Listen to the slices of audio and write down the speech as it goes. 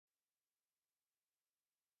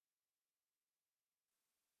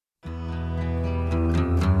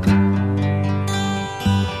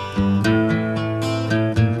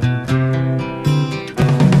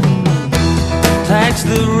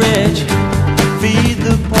Tax the rich, feed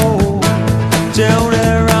the poor, till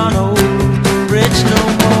there are no rich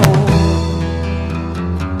no more.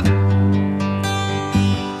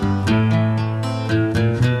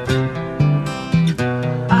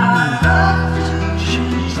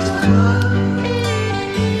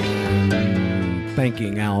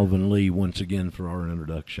 Thanking Alvin Lee once again for our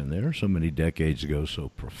introduction there. So many decades ago, so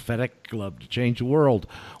prophetic. Love to change the world.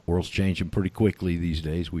 World's changing pretty quickly these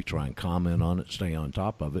days. We try and comment on it, stay on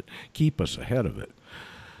top of it, keep us ahead of it,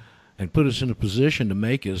 and put us in a position to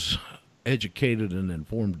make as educated and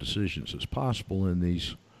informed decisions as possible in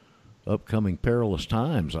these upcoming perilous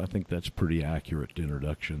times. I think that's pretty accurate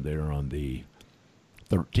introduction there on the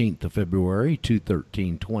 13th of February.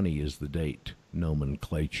 2/13/20 is the date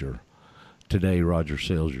nomenclature. Today, Roger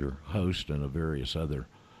Sales, your host, and a various other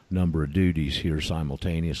number of duties here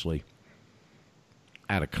simultaneously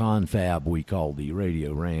at a confab we call the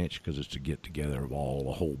Radio Ranch, because it's a get-together of a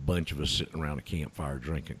whole bunch of us sitting around a campfire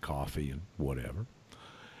drinking coffee and whatever.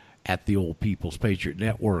 At the Old People's Patriot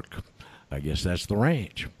Network, I guess that's the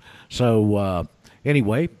ranch. So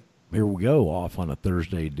anyway, here we go, off on a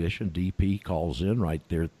Thursday edition. DP calls in right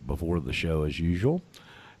there before the show as usual.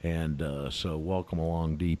 And so welcome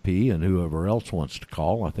along, DP, and whoever else wants to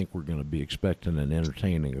call. I think we're going to be expecting and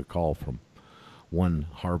entertaining a call from one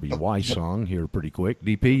Harvey Wysong here pretty quick.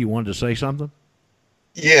 DP, you wanted to say something?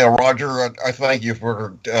 Yeah, Roger, I thank you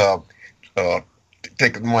for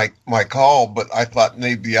taking my call, but I thought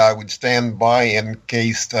maybe I would stand by in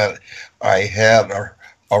case that I had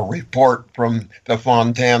a report from the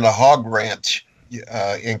Fontana Hog Ranch.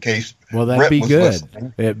 In case that'd be good.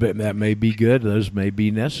 That may be good. Those may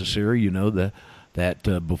be necessary. You know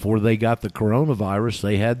that before they got the coronavirus,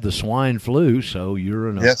 they had the swine flu. So you're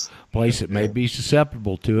in a place that may be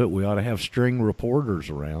susceptible to it. We ought to have string reporters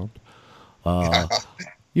around.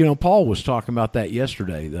 You know, Paul was talking about that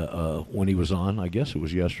yesterday. When he was on, I guess it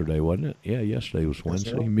was yesterday, wasn't it? Yeah, yesterday was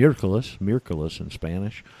Wednesday. Miércoles in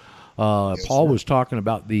Spanish. Paul was talking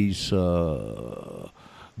about these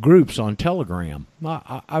groups on Telegram.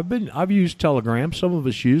 I've used Telegram. Some of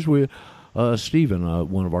us use. Stephen,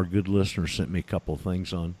 one of our good listeners, sent me a couple of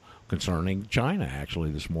things concerning China actually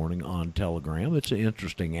this morning on Telegram. It's an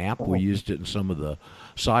interesting app. We used it in some of the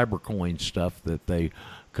cybercoin stuff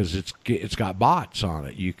because it's got bots on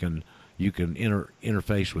it. You can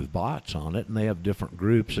interface with bots on it, and they have different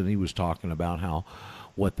groups. And he was talking about how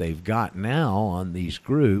what they've got now on these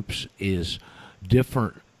groups is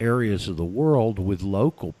different areas of the world with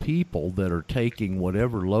local people that are taking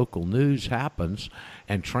whatever local news happens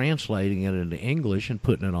and translating it into English and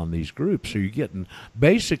putting it on these groups. So you're getting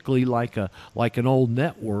basically like an old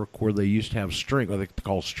network where they used to have what they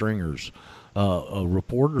call stringers,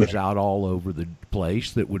 reporters out all over the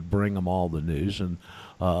place that would bring them all the news, and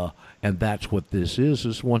that's what this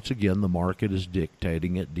is once again the market is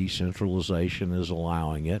dictating it, decentralization is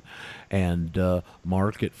allowing it, and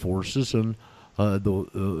market forces and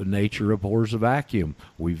the nature abhors a vacuum.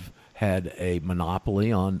 We've had a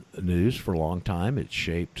monopoly on news for a long time. It's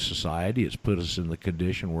shaped society. It's put us in the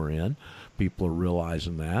condition we're in. People are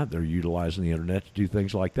realizing that. They're utilizing the internet to do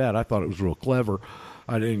things like that. I thought it was real clever.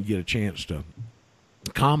 I didn't get a chance to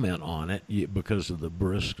comment on it because of the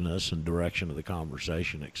briskness and direction of the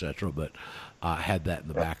conversation, etc. But I had that in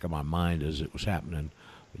the back of my mind as it was happening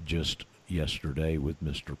just yesterday with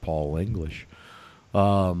Mr. Paul English.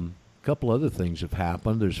 A couple other things have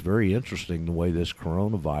happened. There's very interesting the way this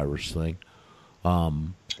coronavirus thing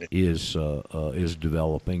is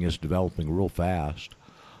developing. It's developing real fast.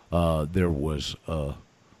 There was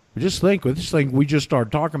just think with this thing, we just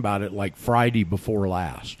started talking about it like Friday before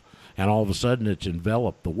last, and all of a sudden it's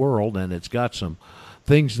enveloped the world, and it's got some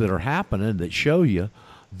things that are happening that show you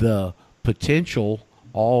the potential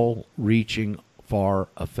all-reaching far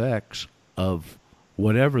effects of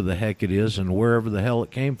whatever the heck it is and wherever the hell it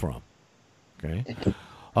came from. Okay.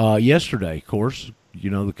 Yesterday, of course,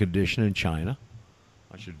 you know the condition in China.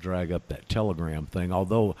 I should drag up that Telegram thing.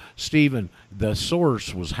 Although, Stephen, the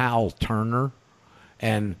source was Hal Turner,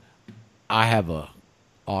 and I have a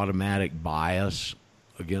automatic bias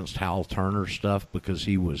against Hal Turner stuff because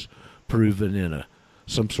he was proven in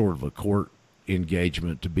some sort of a court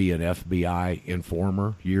engagement to be an FBI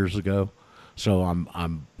informer years ago. So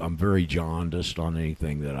I'm very jaundiced on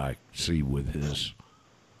anything that I see with his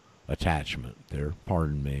attachment there.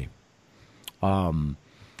 Pardon me.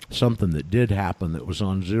 Something that did happen that was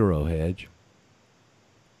on Zero Hedge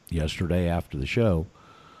yesterday after the show.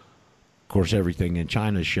 Of course, everything in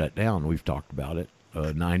China shut down. We've talked about it.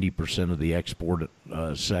 90% of the export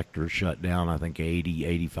sector shut down. I think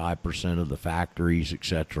 85% of the factories,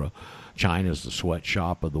 etc. China's the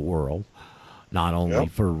sweatshop of the world. not only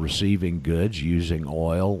for receiving goods, using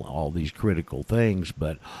oil, all these critical things,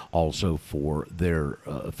 but also for their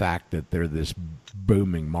fact that they're this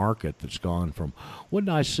booming market that's gone from, what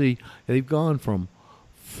did I see? They've gone from,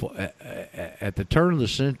 at the turn of the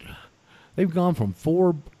century, they've gone from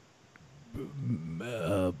 $4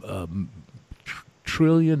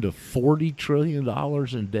 trillion to $40 trillion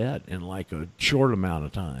in debt in like a short amount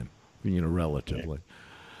of time, relatively.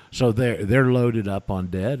 So they're loaded up on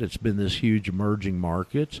debt. It's been this huge emerging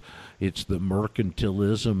markets. It's the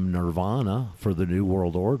mercantilism nirvana for the New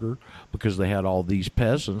World Order, because they had all these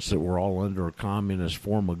peasants that were all under a communist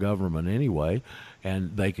form of government anyway,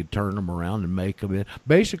 and they could turn them around and make them in.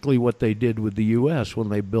 Basically what they did with the U.S. when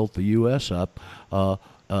they built the U.S. up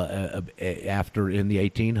after, in the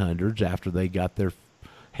 1800s, after they got their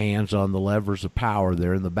hands on the levers of power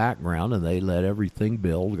there in the background, and they let everything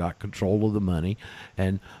build, got control of the money,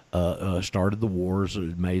 and started the wars,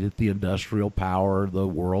 made it the industrial power, the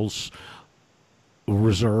world's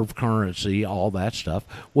reserve currency, all that stuff.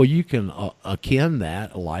 Well, you can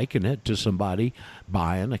liken it to somebody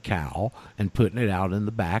buying a cow and putting it out in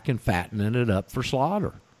the back and fattening it up for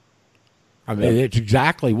slaughter. I mean, it's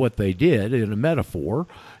exactly what they did in a metaphor,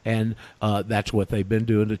 and that's what they've been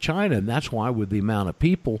doing to China. And that's why, with the amount of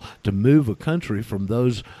people, to move a country from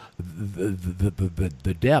those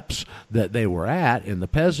the depths that they were at in the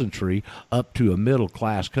peasantry up to a middle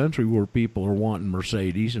class country where people are wanting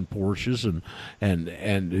Mercedes and Porsches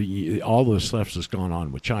and all those stuff that's gone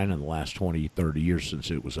on with China in the last 20, 30 years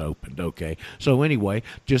since it was opened. Okay, so anyway,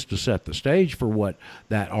 just to set the stage for what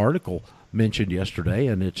that article mentioned yesterday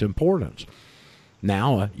and its importance.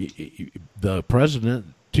 Now, the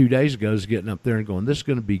president 2 days ago is getting up there and going, this is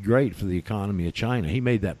going to be great for the economy of China. He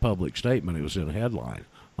made that public statement. It was in a headline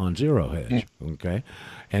on Zero Hedge, okay?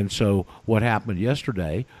 And so what happened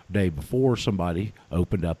yesterday, day before, somebody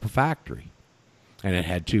opened up a factory, and it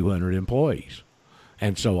had 200 employees.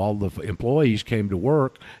 And so all the employees came to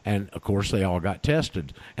work, and, of course, they all got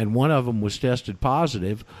tested. And one of them was tested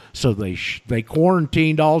positive, so they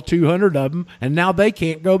quarantined all 200 of them, and now they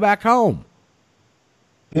can't go back home.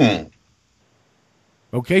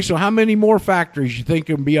 Okay, so how many more factories you think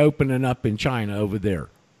can be opening up in China over there?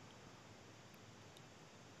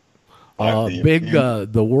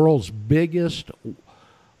 The world's biggest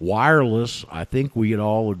wireless, I think we'd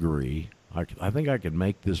all agree, I think I could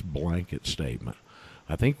make this blanket statement.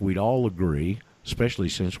 I think we'd all agree, especially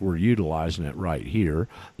since we're utilizing it right here,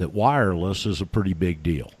 that wireless is a pretty big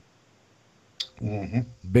deal. Mm-hmm.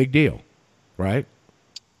 Big deal, right?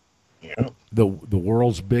 Yeah. The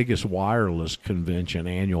world's biggest wireless convention,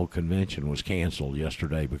 annual convention, was canceled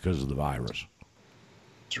yesterday because of the virus.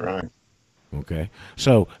 That's right. Okay,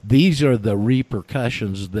 so these are the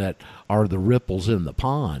repercussions that are the ripples in the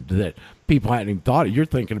pond that people hadn't even thought of. You're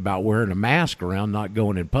thinking about wearing a mask around, not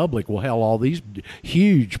going in public. Well, hell, all these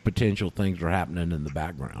huge potential things are happening in the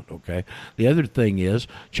background, okay? The other thing is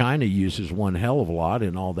China uses one hell of a lot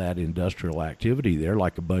in all that industrial activity there,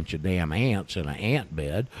 like a bunch of damn ants in an ant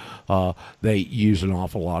bed. They use an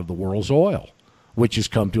awful lot of the world's oil, which has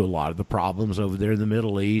come to a lot of the problems over there in the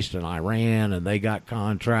Middle East and Iran, and they got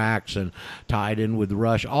contracts and tied in with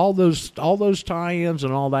Russia. All those tie-ins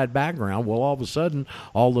and all that background, well, all of a sudden,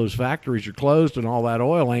 all those factories are closed and all that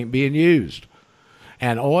oil ain't being used.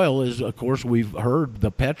 And oil is, of course, we've heard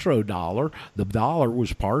the petrodollar. The dollar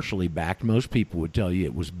was partially backed. Most people would tell you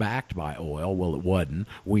it was backed by oil. Well, it wasn't.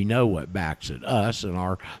 We know what backs it, us and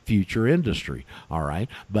our future industry, all right?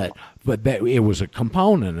 But that, it was a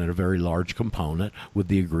component, and a very large component, with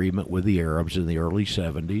the agreement with the Arabs in the early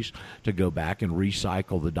 70s to go back and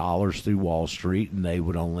recycle the dollars through Wall Street, and they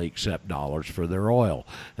would only accept dollars for their oil.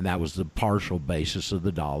 And that was the partial basis of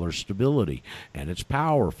the dollar's stability and its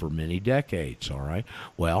power for many decades, all right?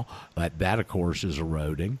 Well, that of course is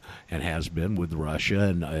eroding, and has been with Russia,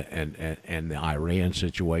 and the Iran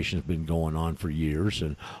situation has been going on for years,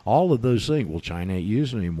 and all of those things. Well, China ain't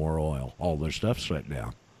using any more oil. All their stuff's shut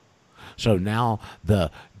down. So now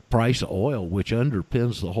the price of oil, which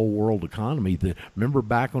underpins the whole world economy, remember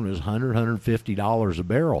back when it was $100, $150 a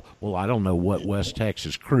barrel. Well, I don't know what West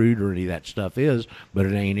Texas crude or any of that stuff is, but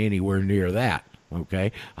it ain't anywhere near that.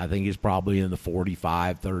 Okay, I think it's probably in the $45,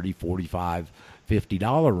 $30, $45,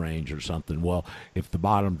 $50 range or something. Well, if the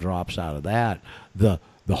bottom drops out of that,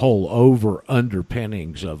 the whole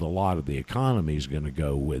underpinnings of a lot of the economy is going to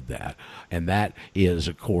go with that. And that is,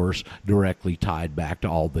 of course, directly tied back to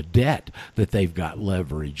all the debt that they've got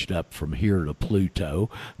leveraged up from here to Pluto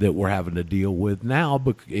that we're having to deal with now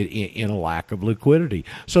in a lack of liquidity.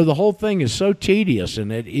 So the whole thing is so tedious, and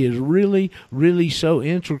it is really, really so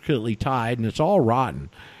intricately tied, and it's all rotten.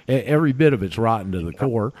 every bit of it's rotten to the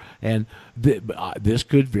core, and this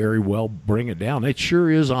could very well bring it down. It sure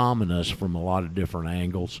is ominous from a lot of different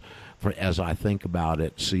angles, as I think about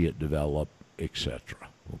it, see it develop, etc.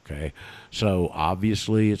 Okay, so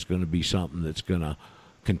obviously it's going to be something that's going to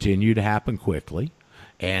continue to happen quickly,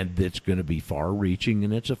 and that's going to be far-reaching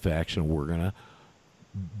in its effects, and we're going to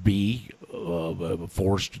be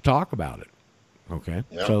forced to talk about it. Okay,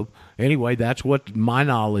 so anyway, that's what my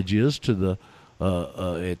knowledge is to the.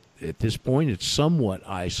 At this point, it's somewhat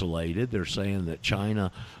isolated. They're saying that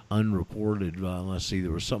China unreported. Let's see,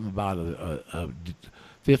 there was something about a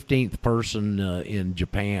 15th person in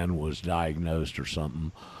Japan was diagnosed or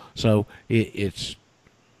something. So it's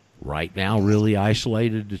right now really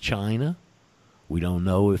isolated to China. We don't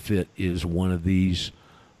know if it is one of these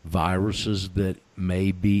viruses that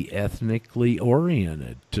may be ethnically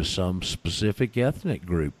oriented to some specific ethnic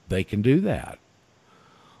group. They can do that.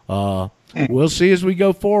 We'll see as we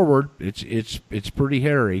go forward. It's pretty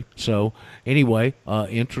hairy. So anyway,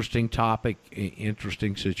 interesting topic,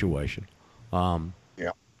 interesting situation.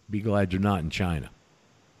 Be glad you're not in China.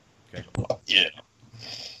 Okay. Yeah.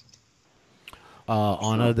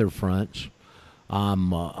 On other fronts,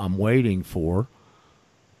 I'm waiting for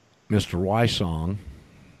Mr. Wysong,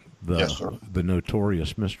 the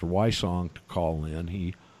notorious Mr. Wysong, to call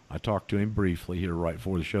in. I talked to him briefly here right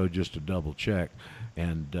before the show just to double check,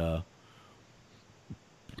 and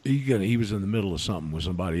he was in the middle of something with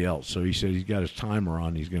somebody else, so he said he's got his timer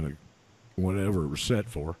on. He's going to, whatever it was set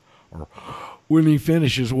for, or when he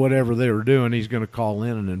finishes whatever they were doing, he's going to call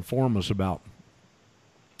in and inform us about,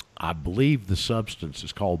 I believe the substance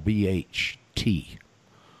is called BHT.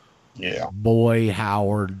 Yeah. Boy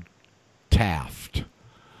Howard Taft.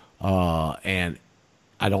 And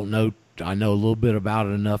I don't know. I know a little bit about it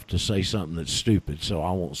enough to say something that's stupid, so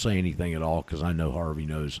I won't say anything at all because I know Harvey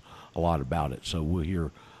knows a lot about it. So we'll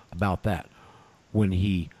hear about that when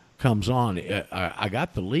he comes on. I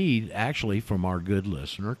got the lead actually from our good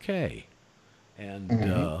listener Kay,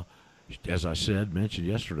 and as I mentioned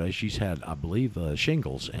yesterday, she's had, I believe,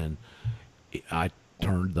 shingles, and I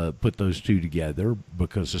put those two together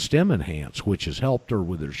because of Stem Enhance, which has helped her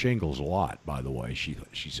with her shingles a lot, by the way, she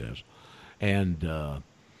says. And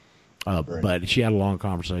but she had a long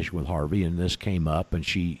conversation with Harvey, and this came up, and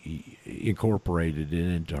she incorporated it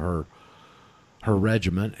into her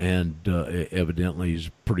regimen, and evidently is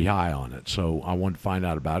pretty high on it. So I wanted to find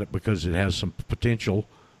out about it because it has some potential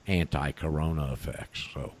anti-corona effects.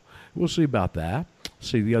 So we'll see about that.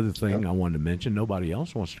 See, the other thing I wanted to mention, nobody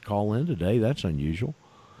else wants to call in today. That's unusual.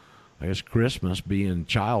 I guess Chris must be in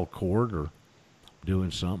child court or doing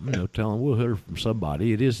something. No telling. We'll hear from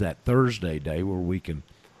somebody. It is that Thursday day where we can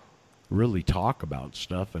really talk about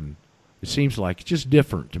stuff, and it seems like it's just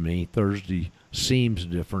different to me. Thursday seems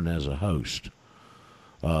different as a host.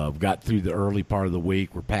 I've got through the early part of the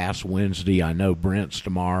week. We're past Wednesday. I know Brent's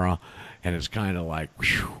tomorrow, and it's kind of like,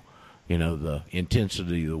 whew, the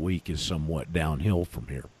intensity of the week is somewhat downhill from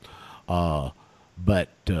here. But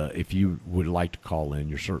if you would like to call in,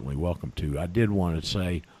 you're certainly welcome to. I did want to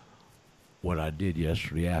say what I did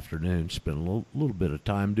yesterday afternoon, spent a little bit of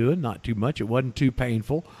time doing, not too much. It wasn't too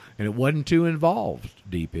painful, and it wasn't too involved,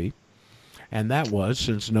 DP. And that was,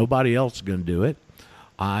 since nobody else is going to do it,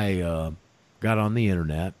 I got on the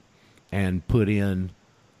internet and put in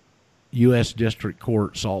U.S. District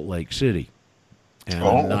Court, Salt Lake City. And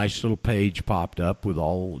a nice little page popped up with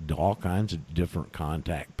all kinds of different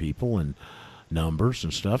contact people and numbers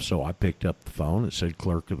and stuff. So I picked up the phone. It said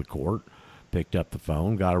clerk of the court. Picked up the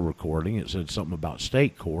phone, got a recording. It said something about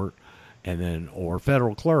state court, and then or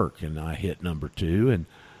federal clerk. And I hit number 2. And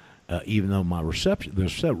even though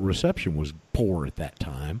the reception was poor at that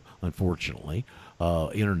time, unfortunately,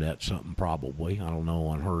 internet something probably, I don't know,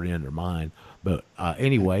 on her end or mine. But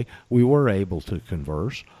anyway, we were able to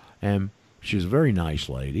converse, and she was a very nice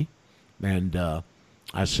lady. And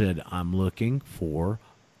I said, I'm looking for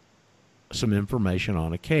some information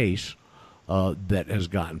on a case that has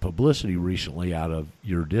gotten publicity recently out of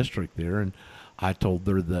your district there. And I told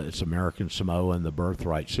her that it's American Samoan and the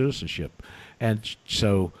birthright citizenship. And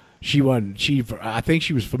so I think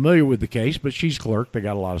she was familiar with the case, but she's clerk. They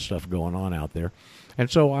got a lot of stuff going on out there. And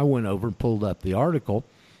so I went over and pulled up the article.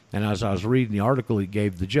 And as I was reading the article, it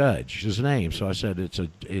gave the judge his name. So I said,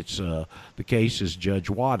 the case is Judge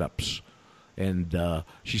Waddup's. And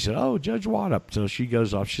she said, oh, Judge Waddup. So she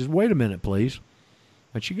goes off. She said, wait a minute, please.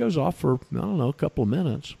 And she goes off for, I don't know, a couple of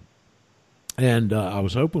minutes. And I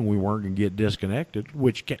was hoping we weren't going to get disconnected,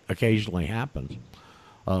 which occasionally happens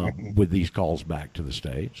with these calls back to the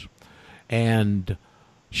States. And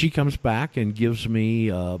she comes back and gives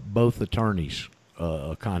me both attorneys'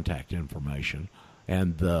 contact information.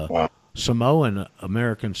 And the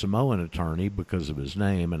American Samoan attorney, because of his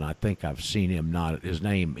name, and I think I've seen his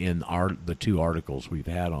name in the 2 articles we've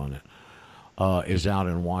had on it, is out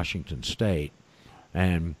in Washington State.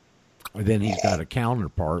 And then he's got a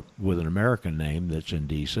counterpart with an American name that's in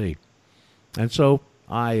D.C. And so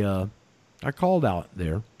I called out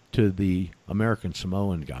there to the American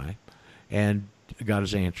Samoan guy and got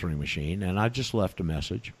his answering machine, and I just left a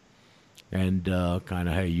message and kind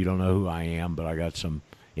of, hey, you don't know who I am, but I got some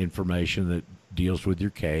information that deals with your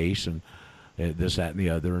case and this, that, and the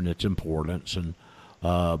other, and its importance, and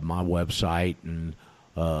my website and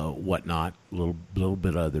whatnot, a little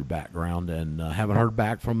bit of other background, and haven't heard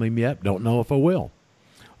back from him yet. Don't know if I will.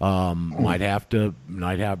 Might have to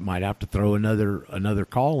throw another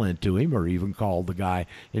call into him, or even call the guy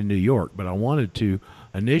in New York. But I wanted to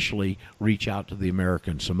initially reach out to the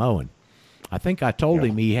American Samoan. I think I told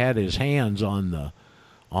him he had his hands on the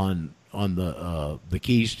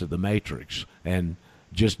keys to the matrix, and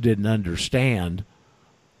just didn't understand,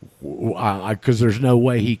 because there's no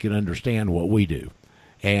way he can understand what we do,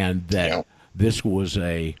 and that this was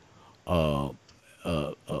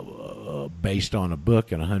based on a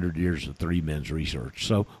book and 100 years of 3 men's research.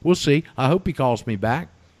 So we'll see. I hope he calls me back,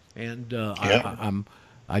 and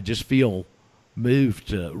I just feel moved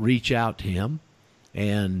to reach out to him,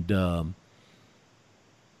 and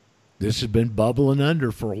this has been bubbling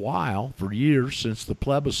under for a while, for years, since the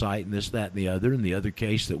plebiscite and this, that, and the other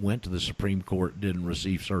case that went to the Supreme Court didn't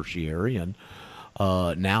receive certiorari, and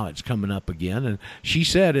now it's coming up again. And she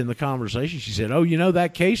said in the conversation, she said, "Oh,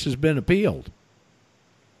 that case has been appealed."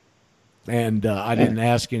 And I didn't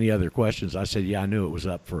ask any other questions. I said, yeah, I knew it was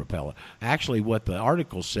up for appellate. Actually, what the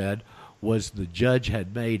article said was the judge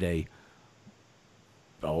had made a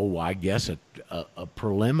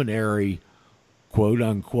preliminary,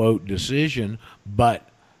 quote-unquote, decision, but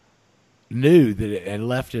knew that and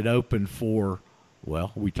left it open for,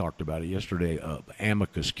 well, we talked about it yesterday,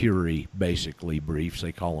 amicus curiae, basically, briefs.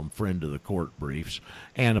 They call them friend of the court briefs,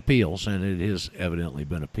 and appeals, and it has evidently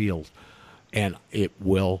been appealed. And it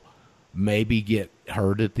will maybe get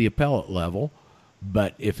heard at the appellate level,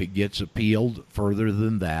 but if it gets appealed further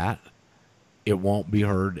than that, it won't be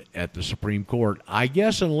heard at the Supreme Court, I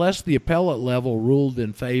guess, unless the appellate level ruled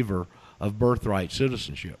in favor of birthright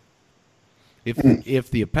citizenship.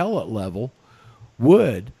 If the appellate level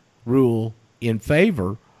would rule in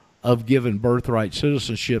favor of giving birthright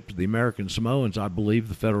citizenship to the American Samoans, I believe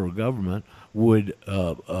the federal government would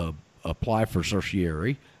apply for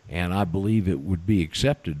certiorari, and I believe it would be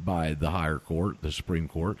accepted by the higher court, the Supreme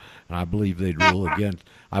Court, and I believe they'd rule against.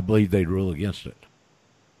 It.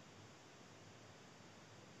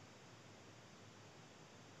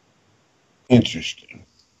 Interesting.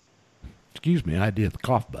 Excuse me, I did the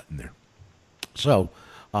cough button there. So,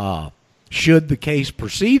 should the case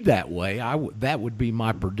proceed that way, that would be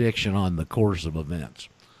my prediction on the course of events.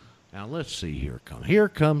 Now, let's see. Here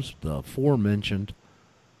comes the aforementioned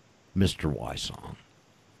Mr. Wysong.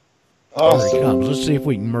 There he comes. Let's see if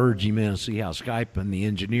we can merge him in and see how Skype and the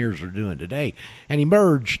engineers are doing today. And he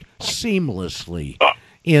merged seamlessly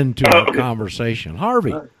into our conversation.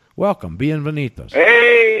 Harvey, welcome. Bienvenidos.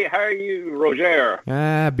 Hey, how are you, Roger?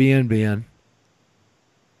 Bien.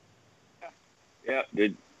 Yeah,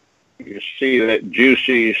 did you see that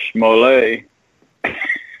juicy Smollett?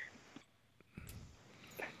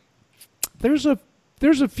 There's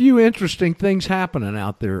a few interesting things happening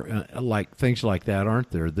out there, like things like that, aren't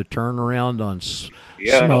there? The turnaround on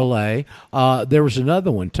Smollett. There was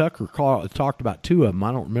another one. Tucker talked about 2 of them.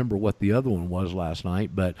 I don't remember what the other one was last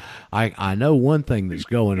night, but I know one thing that's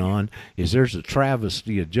going on is there's a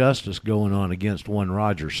travesty of justice going on against one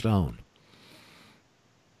Roger Stone.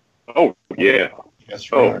 Oh, yeah.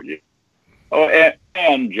 That's right. Oh, yeah. Oh,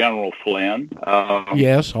 and General Flynn.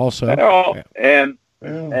 Yes, also. And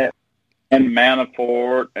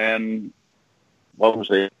Manafort, and what was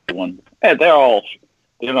the other one? And they're all,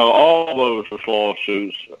 all those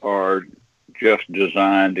lawsuits are just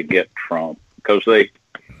designed to get Trump, because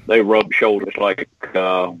they rub shoulders like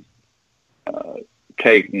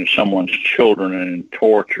taking someone's children and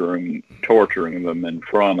torturing them in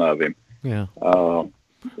front of him. Yeah.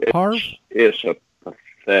 It's a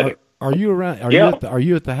pathetic. Are you around? Are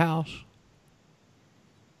you at the house?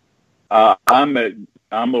 I'm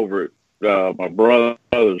over at my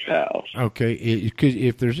brother's house. Okay,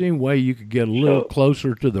 if there's any way you could get a little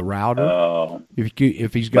closer to the router,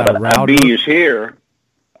 if he's got a router. He's here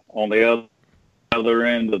on the other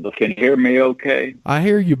end of the. Can you hear me okay? I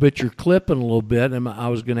hear you, but you're clipping a little bit. And I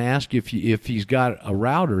was going to ask you if he's got a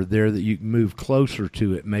router there that you can move closer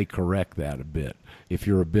to. It may correct that a bit if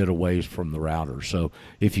you're a bit away from the router. So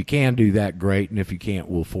if you can do that, great. And if you can't,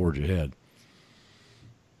 we'll forge ahead.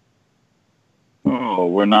 Oh,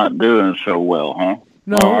 we're not doing so well, huh?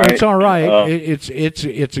 No, it's all right.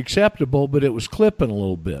 It's acceptable, but it was clipping a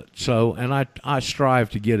little bit. So, and I strive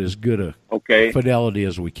to get as good a fidelity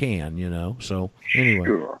as we can, So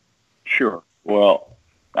anyway, sure. Well,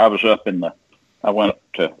 I went up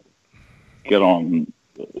to get on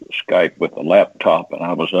Skype with a laptop, and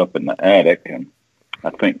I was up in the attic, and I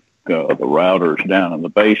think the router's down in the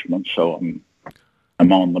basement, so I'm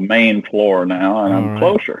on the main floor now, and I'm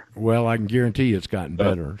closer. Well, I can guarantee you it's gotten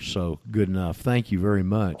better, so good enough. Thank you very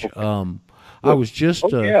much. Okay. I was just,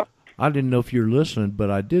 I didn't know if you're listening, but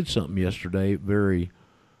I did something yesterday very,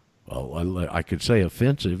 I could say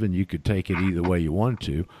offensive, and you could take it either way you want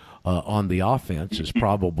to. On the offense is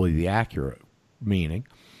probably the accurate meaning,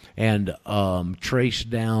 and traced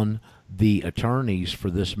down the attorneys for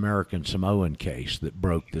this American Samoan case that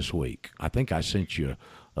broke this week. I think I sent you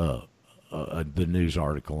the news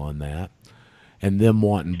article on that, and them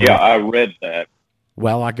wanting. Yeah, I read that.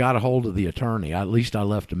 Well, I got a hold of the attorney. At least I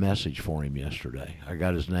left a message for him yesterday. I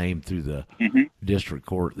got his name through the district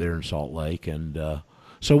court there in Salt Lake, and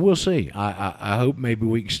so we'll see. I hope maybe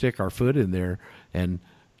we can stick our foot in there and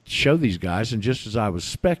show these guys. And just as I was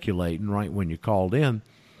speculating right when you called in,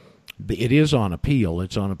 it is on appeal.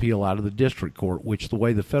 It's on appeal out of the district court, which the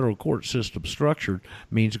way the federal court system's structured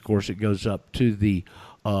means, of course, it goes up to the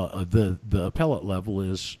appellate level.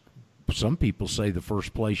 Is some people say the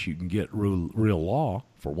first place you can get real law,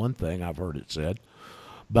 for one thing, I've heard it said.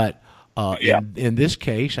 But in this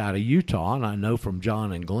case, out of Utah, and I know from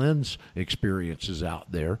John and Glenn's experiences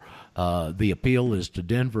out there, the appeal is to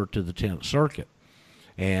Denver to the 10th Circuit.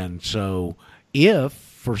 And so if,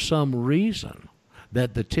 for some reason,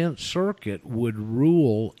 that the 10th Circuit would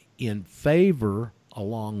rule in favor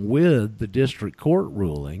along with the district court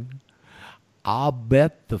ruling, I'll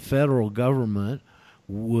bet the federal government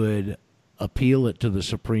would appeal it to the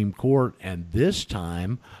Supreme Court, and this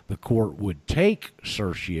time the court would take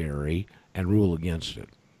certiorari and rule against it.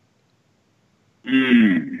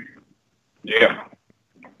 Yeah.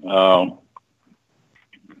 All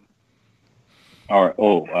right.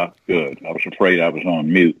 Oh, good. I was afraid I was on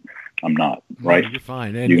mute. I'm not, right? No, you're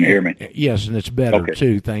fine. And you can hear me? Yes, and it's better,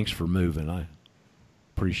 too. Thanks for moving. I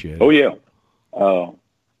appreciate it. Oh, yeah.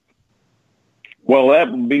 Well,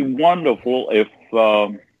 that would be wonderful if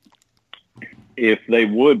they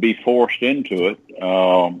would be forced into it.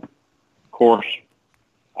 Of course,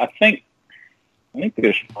 I think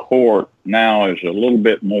this court now is a little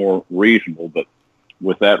bit more reasonable, but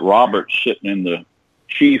with that Roberts sitting in the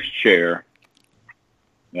chief's chair,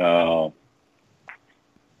 I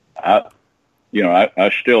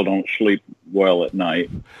still don't sleep well at night.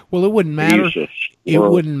 Well, it wouldn't matter. It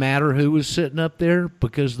wouldn't matter who was sitting up there,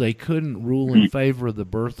 because they couldn't rule in favor of the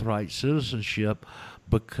birthright citizenship,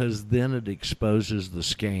 because then it exposes the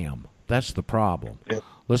scam. That's the problem. Yep.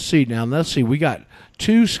 Let's see. We got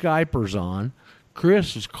two Skypers on.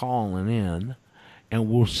 Chris is calling in, and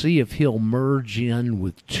we'll see if he'll merge in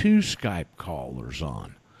with two Skype callers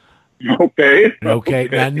on. Okay.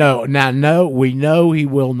 Now, we know he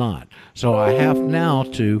will not. So I have now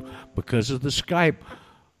to, because of the Skype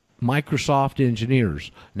Microsoft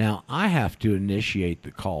engineers, now I have to initiate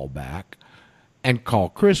the call back and call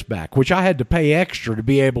Chris back, which I had to pay extra to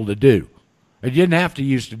be able to do. I didn't have to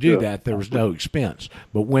use to do that. There was no expense.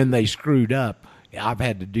 But when they screwed up, I've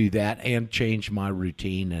had to do that and change my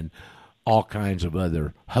routine and all kinds of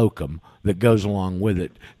other hokum that goes along with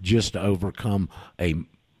it just to overcome a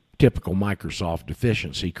typical Microsoft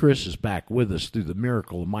deficiency. Chris is back with us through the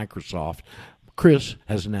miracle of Microsoft. Chris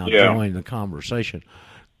has now joined the conversation.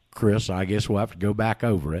 Chris, I guess we'll have to go back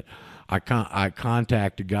over it. I got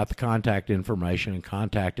the contact information and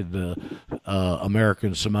contacted the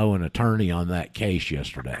American Samoan attorney on that case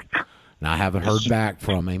yesterday. Now, I haven't heard back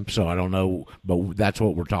from him, so I don't know, but that's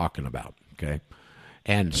what we're talking about, okay?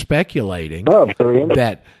 And speculating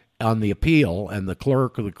that on the appeal, and the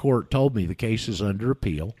clerk of the court told me the case is under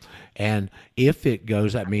appeal, and if it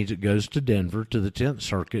goes, that means it goes to Denver, to the 10th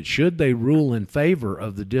Circuit. Should they rule in favor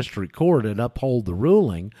of the district court and uphold the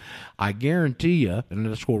ruling, I guarantee you, and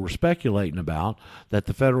that's what we're speculating about, that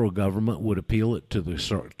the federal government would appeal it to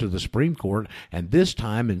the Supreme Court, and this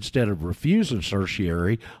time, instead of refusing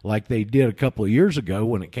certiorari like they did a couple of years ago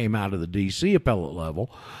when it came out of the D.C. appellate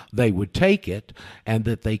level, they would take it, and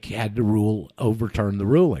that they had to overturn the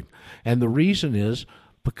ruling. And the reason is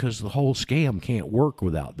because the whole scam can't work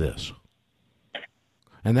without this.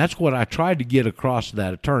 And that's what I tried to get across to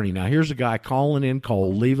that attorney. Now, here's a guy calling in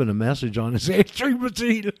cold, leaving a message on his answering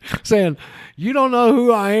machine saying, you don't know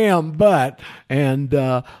who I am, but, and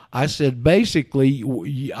I said, basically,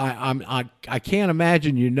 I can't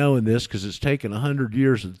imagine you knowing this because it's taken 100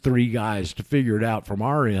 years and 3 guys to figure it out from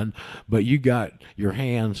our end, but you got your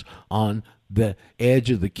hands on the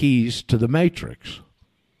edge of the keys to the matrix,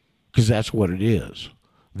 because that's what it is.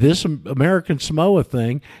 This American Samoa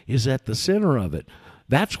thing is at the center of it.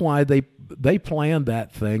 That's why they planned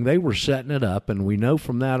that thing. They were setting it up, and we know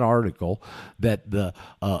from that article that the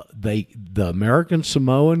American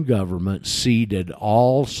Samoan government ceded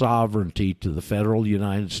all sovereignty to the federal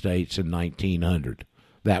United States in 1900.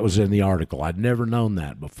 That was in the article. I'd never known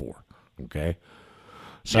that before. Okay,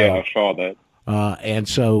 so, yeah, I saw that. And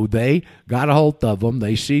so they got a hold of them.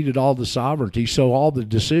 They ceded all the sovereignty. So all the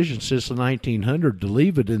decisions since the 1900 to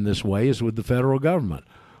leave it in this way is with the federal government.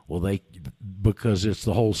 Well, because it's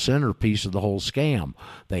the whole centerpiece of the whole scam.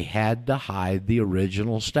 They had to hide the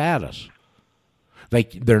original status.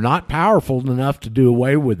 They're not powerful enough to do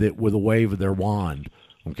away with it with a wave of their wand.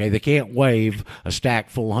 Okay, they can't wave a stack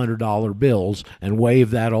full of $100 bills and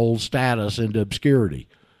wave that old status into obscurity.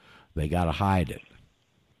 They got to hide it.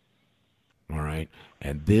 All right,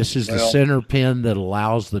 and this is the center pin that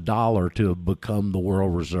allows the dollar to become the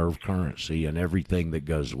world reserve currency and everything that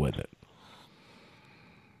goes with it.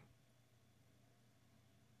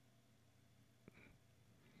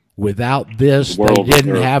 Without this, they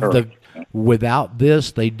didn't have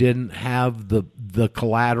the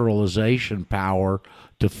collateralization power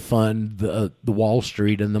to fund the Wall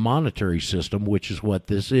Street and the monetary system, which is what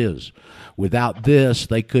this is. Without this,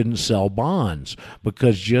 they couldn't sell bonds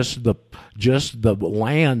because just the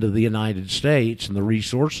land of the United States and the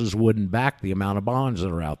resources wouldn't back the amount of bonds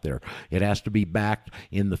that are out there. It has to be backed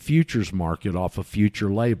in the futures market off of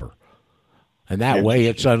future labor. And that way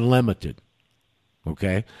it's unlimited.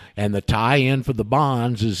 Okay, and the tie-in for the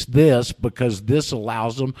bonds is this, because this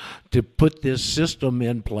allows them to put this system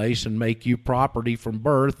in place and make you property from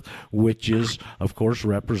birth, which is, of course,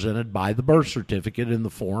 represented by the birth certificate in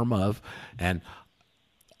the form of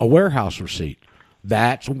a warehouse receipt.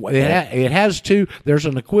 It has two. There's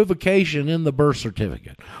an equivocation in the birth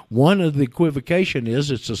certificate. One of the equivocation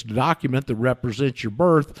is it's a document that represents your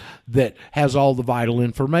birth that has all the vital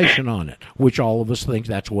information on it, which all of us think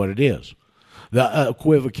that's what it is. The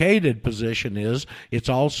equivocated position is it's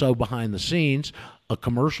also behind the scenes a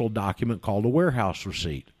commercial document called a warehouse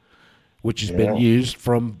receipt, which has been used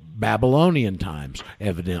from Babylonian times,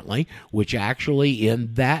 evidently, which actually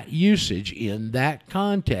in that usage, in that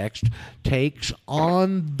context, takes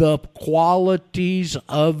on the qualities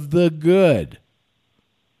of the good.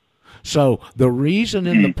 So the reason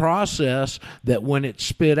in the process that when it's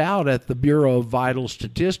spit out at the Bureau of Vital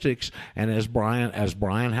Statistics, and as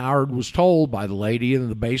Brian Howard was told by the lady in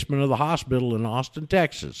the basement of the hospital in Austin,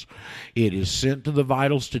 Texas, it is sent to the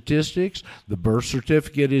Vital Statistics, the birth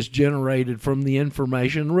certificate is generated from the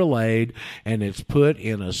information relayed, and it's put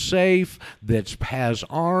in a safe that has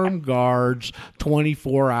armed guards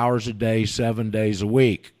 24 hours a day, 7 days a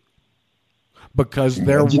week. Because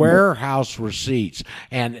they're warehouse receipts.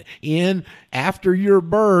 And after your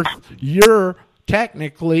birth, you're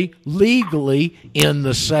technically, legally in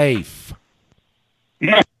the safe.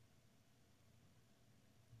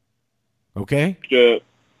 Okay?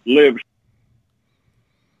 Lives.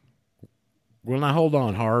 Well, now hold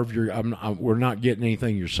on, Harv. We're not getting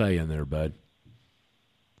anything you're saying there, bud.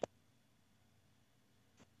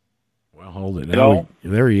 Well, hold it.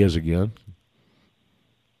 There he is again.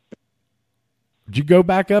 Did you go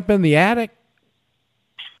back up in the attic?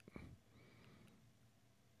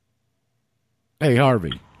 Hey,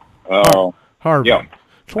 Harvey. Harvey. Yeah.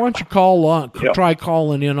 So why don't you try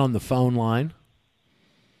calling in on the phone line?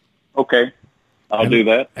 Okay. I'll do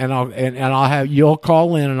that. And you'll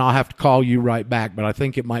call in and I'll have to call you right back, but I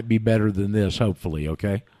think it might be better than this, hopefully,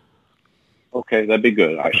 okay? Okay, that'd be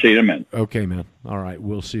good. I'll see you in a minute. Okay, man. All right,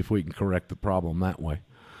 we'll see if we can correct the problem that way.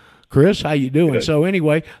 Chris, how you doing? Good. So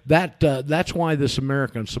anyway, that's why this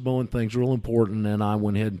American Samoan thing's real important, and I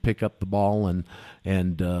went ahead and picked up the ball,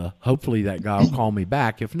 and hopefully that guy will call me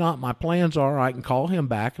back. If not, my plans are I can call him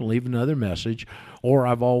back and leave another message, or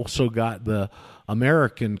I've also got the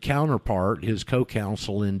American counterpart, his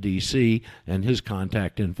co-counsel in D.C., and his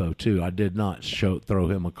contact info too. I did not throw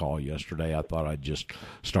him a call yesterday. I thought I'd just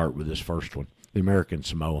start with this first one, the American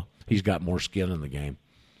Samoa. He's got more skin in the game.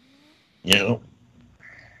 Yeah.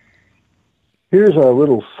 Here's a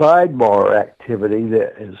little sidebar activity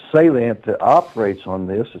that is salient that operates on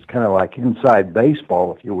this. It's kind of like inside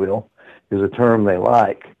baseball, if you will, is a term they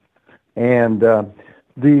like. And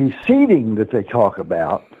The ceding that they talk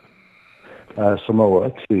about,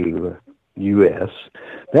 Samoa to U.S.,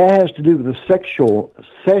 that has to do with the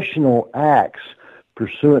sessional acts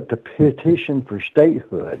pursuant to petition for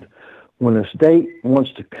statehood. When a state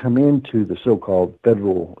wants to come into the so-called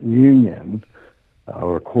federal union,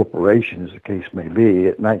 or corporation, as the case may be,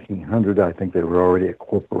 at 1900, I think they were already a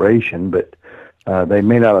corporation, but they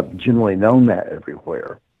may not have generally known that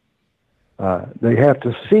everywhere. They have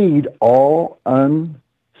to cede all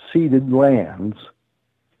unceded lands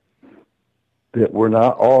that were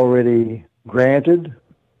not already granted,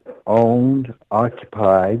 owned,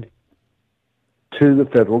 occupied to the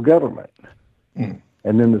federal government. And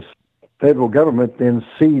then the federal government then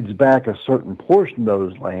cedes back a certain portion of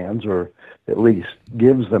those lands, or at least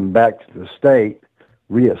gives them back to the state,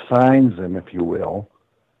 reassigns them, if you will,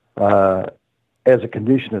 as a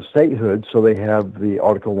condition of statehood. So they have the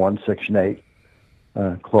Article 1, Section 8,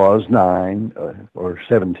 Clause 9, or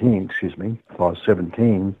 17, Clause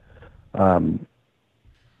 17,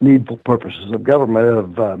 needful purposes of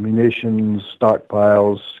government, of munitions,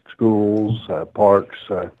 stockpiles, schools, parks,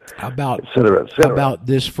 et cetera, et cetera. How about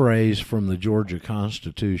this phrase from the Georgia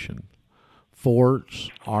Constitution? Forts,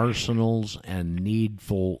 arsenals, and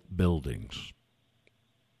needful buildings.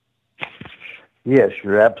 Yes,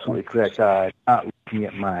 you're absolutely correct. I'm not looking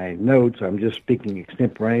at my notes. I'm just speaking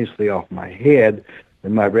extemporaneously off my head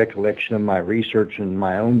in my recollection of my research and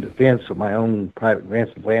my own defense of my own private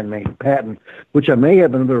grants of land making patent, which I may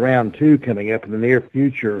have another round two coming up in the near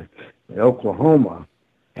future in Oklahoma.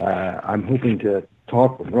 I'm hoping to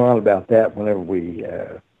talk with Ron about that whenever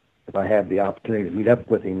if I have the opportunity to meet up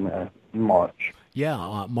with him in March.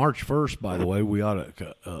 Yeah, March 1st, by the way, we ought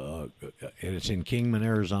to, it's in Kingman,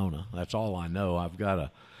 Arizona. That's all I know. I've got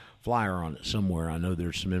a flyer on it somewhere. I know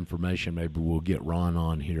there's some information. Maybe we'll get Ron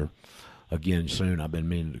on here again soon. I've been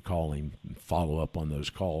meaning to call him and follow up on those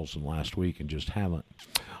calls in last week and just haven't.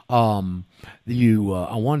 I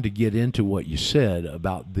wanted to get into what you said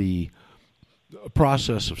about the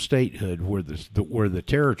process of statehood where the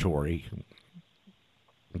territory,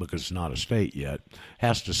 because it's not a state yet,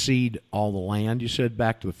 has to cede all the land, you said,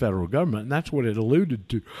 back to the federal government, and that's what it alluded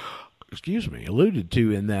to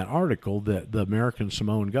in that article, that the American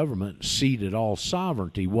Samoan government ceded all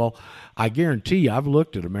sovereignty. Well, I guarantee you, I've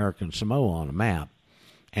looked at American Samoa on a map,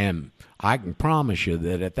 and I can promise you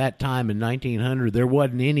that at that time in 1900, there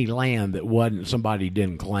wasn't any land that somebody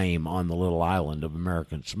didn't claim on the little island of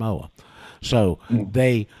American Samoa. So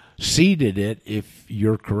they ceded it, if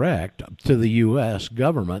you're correct, to the U.S.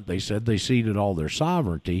 government. They said they ceded all their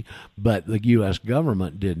sovereignty, but the U.S.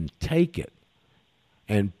 government didn't take it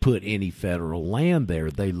and put any federal land there.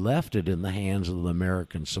 They left it in the hands of the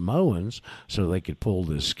American Samoans so they could pull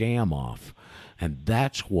this scam off. And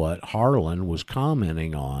that's what Harlan was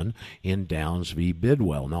commenting on in Downs v.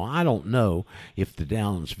 Bidwell. Now, I don't know if the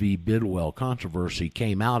Downs v. Bidwell controversy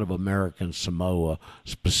came out of American Samoa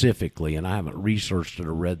specifically, and I haven't researched it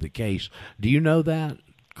or read the case. Do you know that,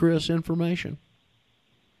 Chris, information?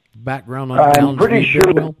 Background on Downs v.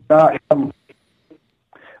 Bidwell?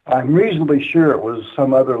 I'm reasonably sure it was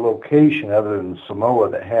some other location other than Samoa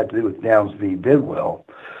that had to do with Downs v. Bidwell.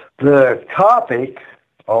 The topic,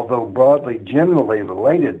 although broadly generally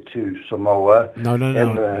related to Samoa. No.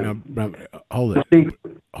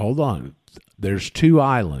 Hold on. There's two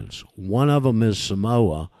islands. One of them is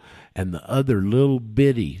Samoa, and the other little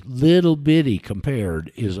bitty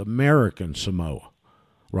compared is American Samoa,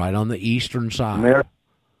 right on the eastern side.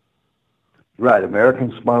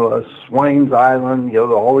 American Samoa, Swains Island,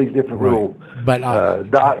 all these different little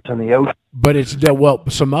dots in the ocean. But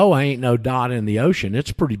Samoa ain't no dot in the ocean.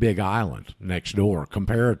 It's a pretty big island next door.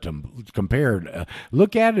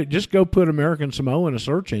 Look at it. Just go put American Samoa in a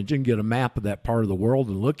search engine, get a map of that part of the world,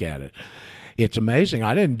 and look at it. It's amazing.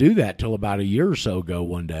 I didn't do that till about a year or so ago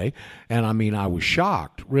one day, and I was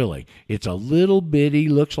shocked, really. It's a little bitty,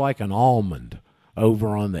 looks like an almond,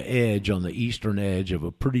 over on the eastern edge of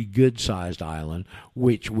a pretty good-sized island,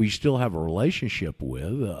 which we still have a relationship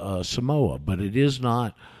with, Samoa, but it is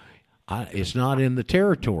not. It's not in the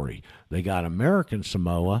territory. They got American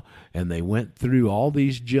Samoa, and they went through all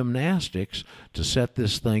these gymnastics to set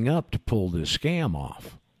this thing up to pull this scam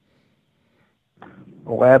off.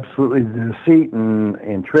 Well, absolutely. The deceit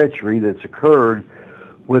and treachery that's occurred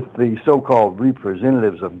with the so-called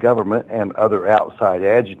representatives of government and other outside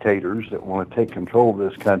agitators that want to take control of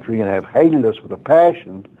this country and have hated us with a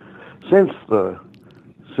passion since the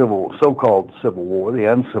so-called Civil War,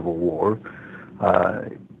 the uncivil war,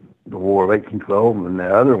 the War of 1812 and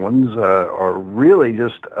the other ones, are really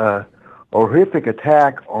just a horrific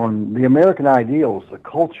attack on the American ideals, the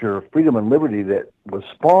culture of freedom and liberty that was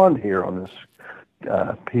spawned here on this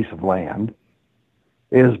piece of land.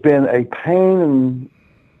 It has been a pain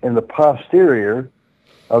in the posterior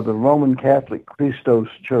of the Roman Catholic Christos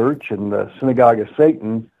Church and the Synagogue of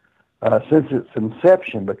Satan since its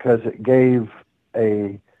inception, because it gave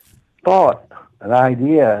a thought, an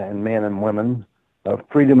idea in men and women of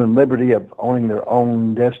freedom and liberty, of owning their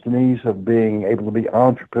own destinies, of being able to be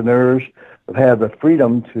entrepreneurs, of have the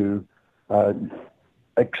freedom to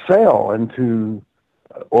excel and to,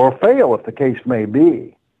 or fail if the case may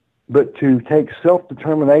be, but to take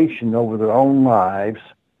self-determination over their own lives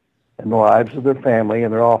and the lives of their family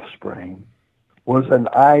and their offspring was an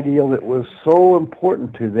ideal that was so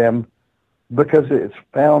important to them, because it's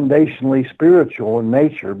foundationally spiritual in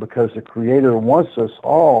nature, because the Creator wants us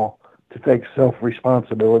all to take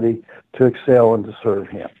self-responsibility, to excel, and to serve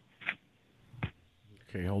Him.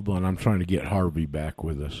 Okay, hold on. I'm trying to get Harvey back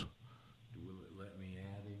with us. Will it let me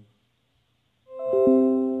add him?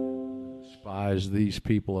 Despise these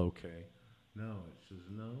people, okay. No, it says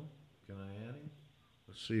no. Can I add him?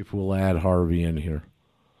 Let's see if we'll add Harvey in here.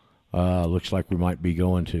 Looks like we might be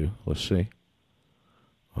going to. Let's see.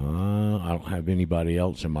 I don't have anybody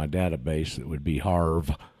else in my database that would be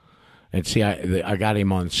Harv. And see, I got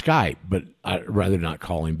him on Skype, but I'd rather not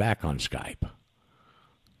call him back on Skype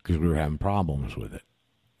because we were having problems with it.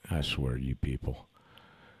 I swear, you people.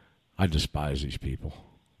 I despise these people.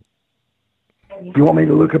 You want me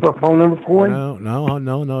to look up a phone number for him?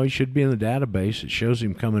 No. He should be in the database. It shows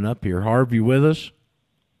him coming up here. Harv, you with us?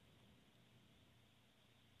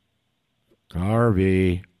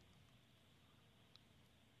 Harvey.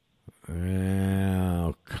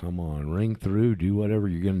 Oh, come on. Ring through. Do whatever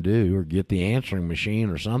you're going to do, or get the answering machine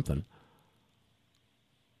or something.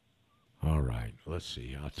 All right. Let's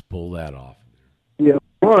see. Let's pull that off. Yeah.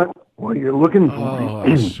 What you're looking for?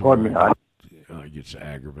 Pardon me. It gets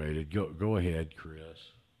aggravated. Go ahead,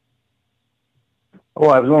 Chris. Oh,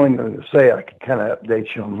 I was only going to say I could kind of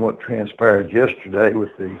update you on what transpired yesterday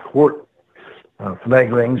with the court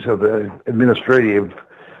flagrings of the administrative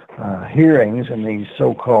hearings in these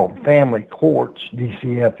so-called family courts,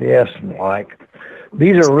 DCFS and the like.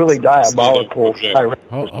 These are really diabolical.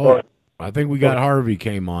 I think we got Harvey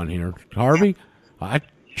came on here. Harvey, I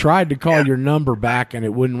tried to call your number back and it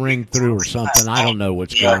wouldn't ring through or something. I don't know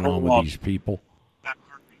what's going on with these people.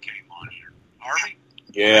 Harvey?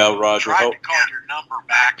 Yeah, Roger. Tried to call your number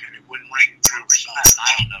back and it wouldn't ring through or something.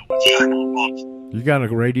 I don't know what's going on. You got a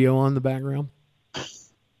radio on the background?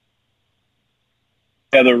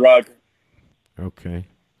 Heather, Roger. Okay.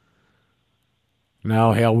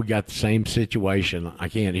 Now, hell, we got the same situation. I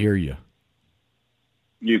can't hear you.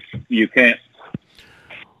 You can't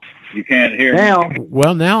hear now. me.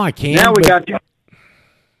 Well, now I can. Now we got you.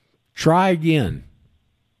 Try again.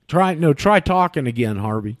 Try talking again,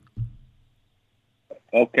 Harvey.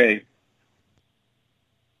 Okay.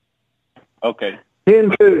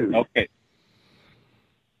 10-2. Okay.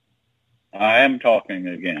 I am talking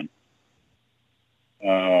again.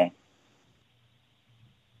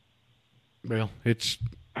 Well, it's...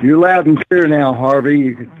 You're loud and clear now,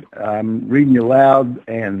 Harvey. I'm reading you loud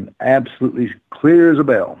and absolutely clear as a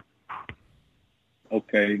bell.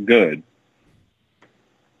 Okay, good.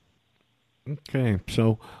 Okay,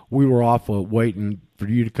 so we were off waiting for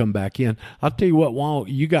you to come back in. I'll tell you what, while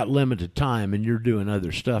you got limited time and you're doing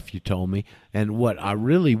other stuff, you told me, and what I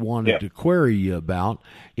really wanted to query you about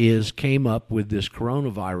is came up with this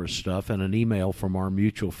coronavirus stuff and an email from our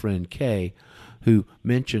mutual friend Kay, who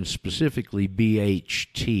mentioned specifically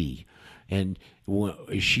BHT. And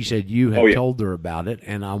she said you had told her about it,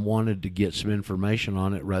 and I wanted to get some information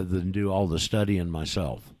on it rather than do all the studying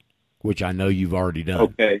myself, which I know you've already done.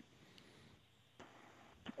 Okay.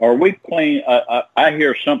 Are we playing? I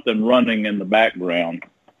hear something running in the background.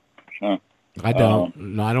 I don't.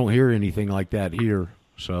 No, I don't hear anything like that here.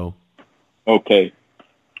 So. Okay.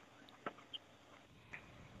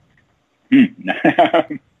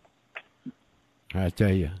 I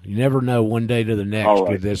tell you, you never know one day to the next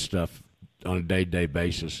with this stuff on a day-to-day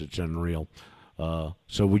basis. It's unreal.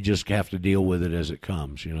 So we just have to deal with it as it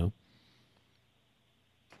comes, you know.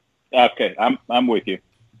 Okay, I'm with you.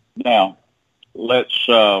 Now, let's.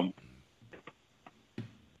 Yep.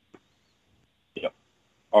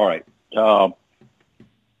 All right.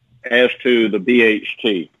 As to the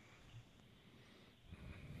BHT.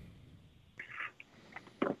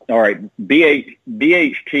 All right.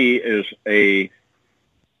 BHT is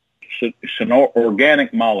it's an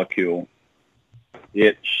organic molecule.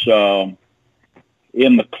 It's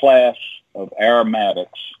in the class of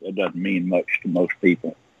aromatics. It doesn't mean much to most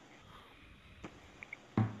people.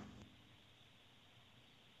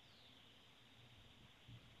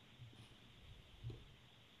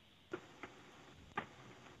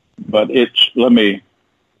 But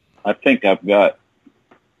I think I've got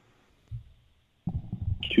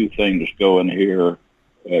two things going here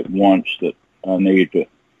at once that I need to.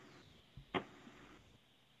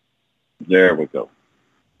 There we go.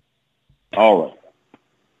 All right.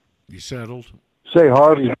 You settled? Say,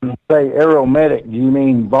 Harvey, when you say aromatic, do you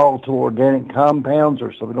mean volatile organic compounds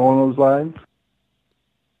or something along those lines?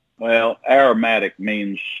 Well, aromatic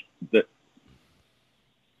means that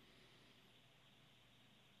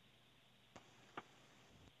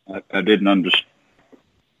I didn't understand.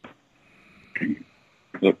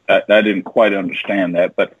 Look, I didn't quite understand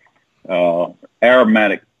that, but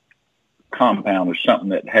aromatic compound is something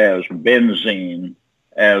that has benzene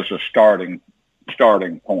as a starting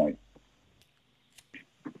point.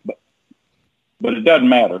 But it doesn't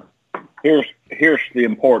matter. Here's the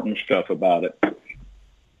important stuff about it.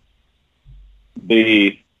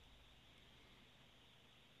 The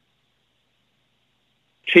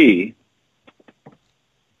T,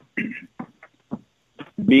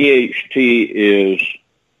 BHT is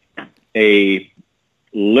a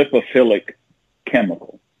lipophilic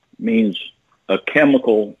chemical, means a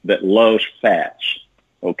chemical that loves fats,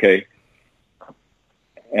 okay?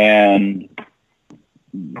 And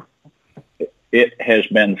it has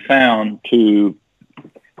been found to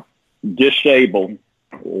disable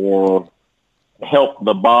or help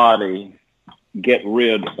the body get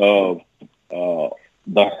rid of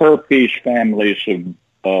the herpes families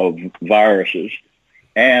of viruses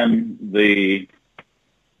and the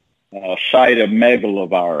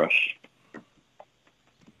cytomegalovirus.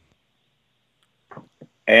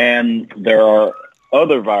 And there are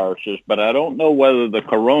other viruses, but I don't know whether the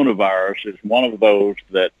coronavirus is one of those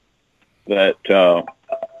that let's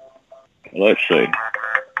see.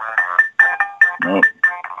 Nope.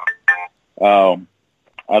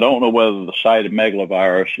 I don't know whether the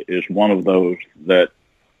cytomegalovirus is one of those that,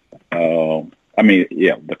 the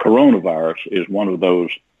coronavirus is one of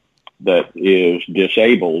those that is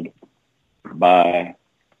disabled by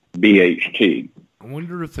BHT. I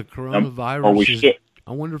wonder if the coronavirus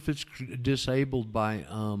I wonder if it's disabled by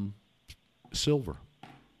silver.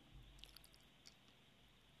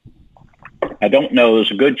 I don't know.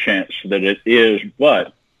 There's a good chance that it is,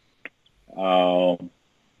 but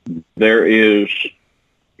there is,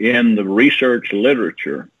 in the research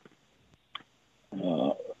literature,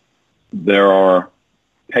 there are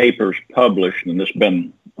papers published, and this has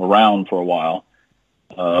been around for a while,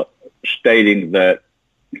 stating that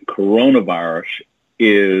coronavirus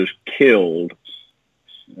is killed,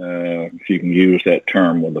 if you can use that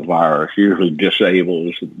term with a virus. Usually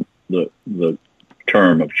disabled is the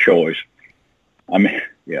term of choice. I mean,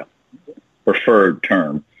 yeah, preferred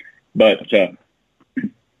term. But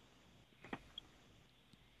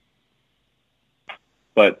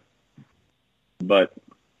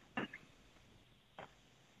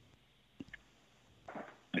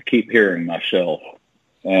I keep hearing myself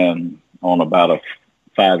and on about a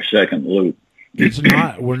 5-second loop. It's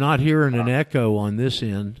not. We're not hearing an echo on this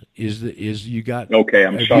end. Is you got? Okay,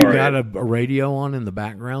 I'm sorry. You got a radio on in the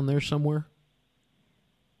background there somewhere?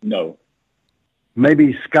 No.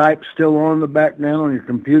 Maybe Skype's still on the background on your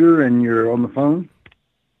computer and you're on the phone?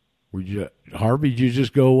 Harvey, did you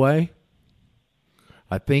just go away?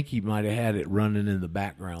 I think he might have had it running in the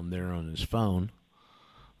background there on his phone.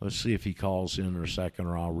 Let's see if he calls in in a second,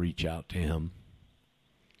 or I'll reach out to him.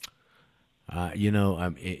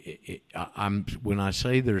 When I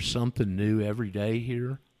say there's something new every day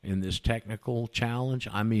here in this technical challenge,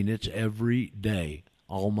 I mean it's every day,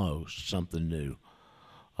 almost something new.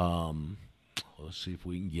 Let's see if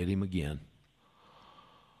we can get him again.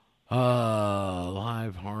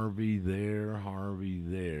 Live Harvey there.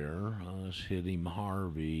 Let's hit him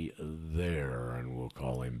Harvey there, and we'll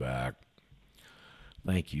call him back.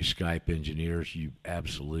 Thank you, Skype engineers. You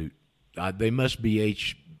absolute. They must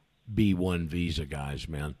be HB1 visa guys,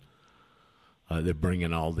 man. They're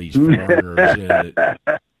bringing all these foreigners in.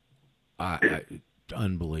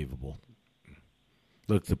 Unbelievable.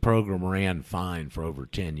 Look, the program ran fine for over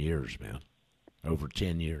 10 years, man. Over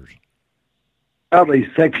 10 years. Probably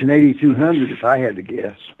Section 8200, if I had to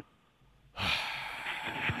guess.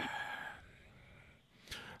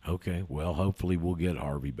 Okay, well, hopefully we'll get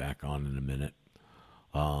Harvey back on in a minute.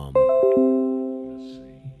 Let's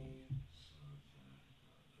see.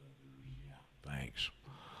 Thanks.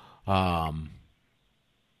 Why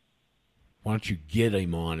don't you get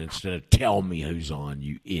him on instead of tell me who's on,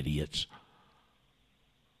 you idiots?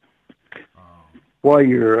 While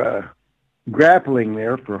you're grappling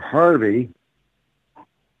there for Harvey,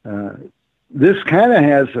 this kind of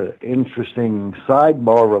has an interesting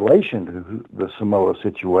sidebar relation to the Samoa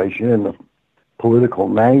situation and the political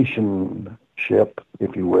nationship,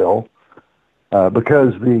 if you will,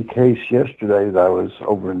 because the case yesterday that I was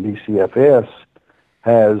over in DCFS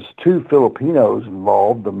has two Filipinos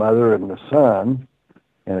involved, the mother and the son,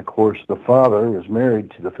 and of course the father was married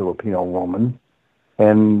to the Filipino woman,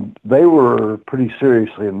 and they were pretty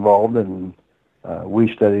seriously involved, and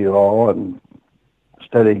we study law and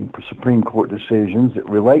studying Supreme Court decisions that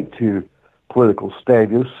relate to political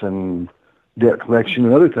status and debt collection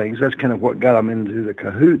and other things. That's kind of what got them into the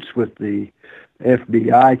cahoots with the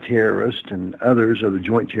FBI terrorists and others of the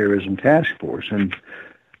Joint Terrorism Task Force, and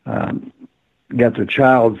got their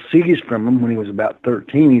child seized from him when he was about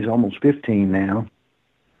 13. He's almost 15 now.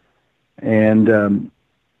 And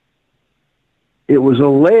it was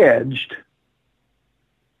alleged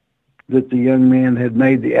that the young man had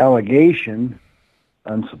made the allegation,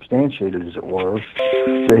 unsubstantiated as it were,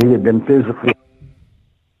 that he had been physically...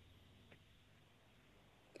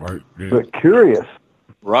 Right. But curious.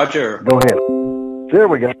 Roger. Go ahead. There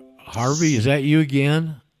we go. Harvey, is that you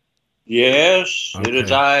again? Yes, Okay. It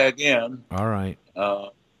is I again. All right.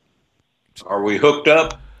 Are we hooked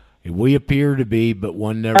up? We appear to be, but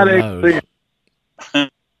one never knows.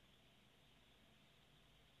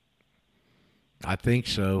 I think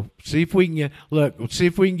so. See if we can get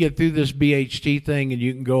through this BHT thing, and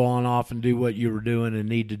you can go on off and do what you were doing and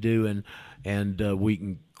need to do, and we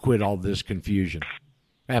can quit all this confusion.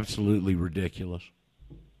 Absolutely ridiculous.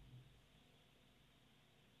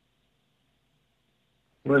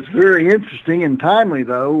 Well, it's very interesting and timely,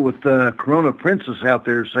 though, with the Corona Princess out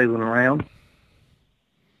there sailing around.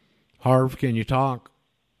 Harv, can you talk?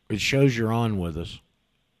 It shows you're on with us.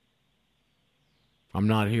 I'm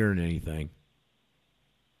not hearing anything.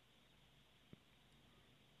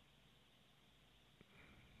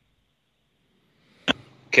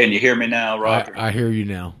 Can you hear me now, Roger? I hear you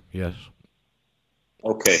now, yes.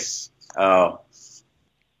 Okay. Let's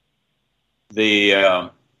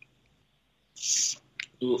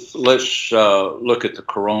look at the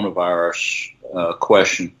coronavirus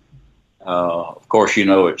question. Of course, you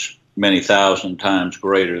know it's many thousand times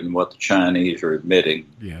greater than what the Chinese are admitting,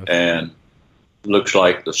 yes. And looks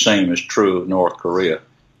like the same is true of North Korea.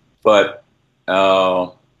 But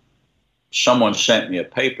someone sent me a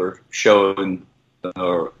paper showing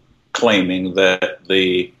or claiming that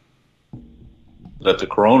the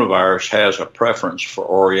coronavirus has a preference for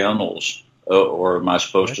Orientals, or am I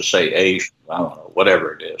supposed to say Asian? I don't know,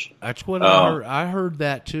 whatever it is. That's what I heard. I heard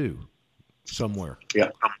that too, somewhere. Yeah,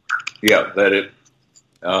 that it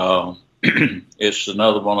it's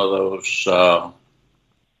another one of those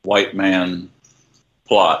white man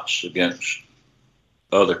plots against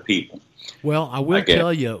other people. Well, I will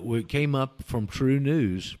tell you, it came up from True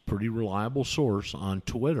News, pretty reliable source on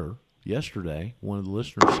Twitter yesterday. One of the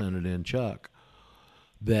listeners sent it in, Chuck,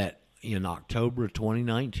 that in October of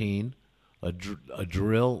 2019, a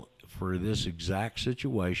drill for this exact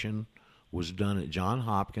situation was done at Johns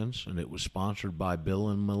Hopkins, and it was sponsored by Bill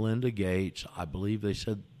and Melinda Gates. I believe they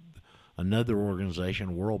said another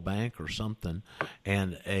organization, World Bank or something,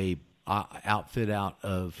 and a outfit out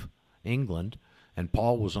of England. And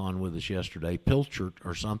Paul was on with us yesterday, Pilchard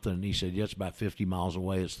or something, and he said, yeah, it's about 50 miles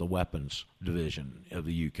away. It's the weapons division of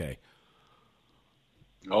the UK.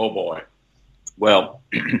 Oh, boy. Well,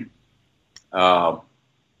 there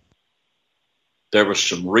was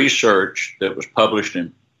some research that was published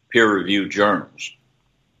in peer-reviewed journals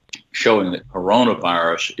showing that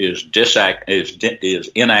coronavirus is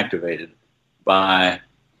inactivated by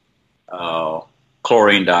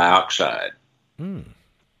chlorine dioxide. Mm.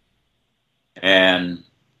 And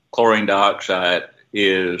chlorine dioxide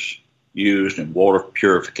is used in water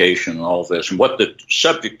purification and all this. And what the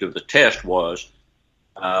subject of the test was,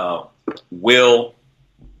 will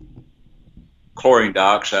chlorine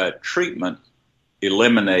dioxide treatment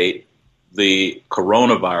eliminate the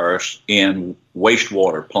coronavirus in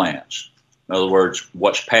wastewater plants? In other words,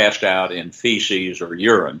 what's passed out in feces or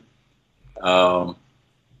urine, will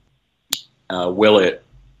it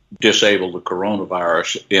disable the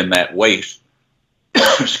coronavirus in that waste?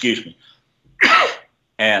 Excuse me.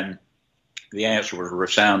 And the answer was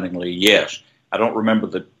resoundingly yes. I don't remember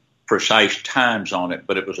the precise times on it,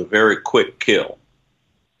 but it was a very quick kill.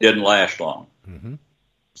 Didn't last long. Mm-hmm.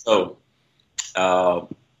 So I've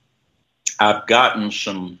gotten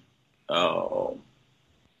some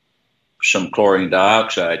chlorine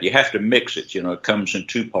dioxide. You have to mix it. You know, it comes in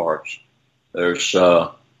two parts. There's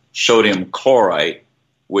sodium chloride,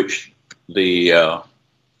 which the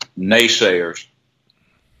naysayers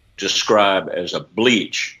describe as a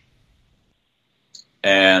bleach.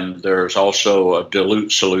 And there's also a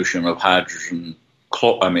dilute solution of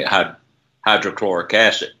hydrochloric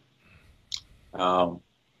acid. Now,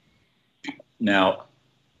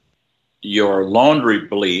 your laundry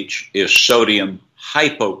bleach is sodium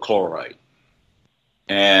hypochlorite,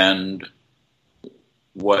 and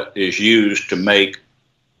what is used to make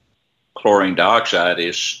chlorine dioxide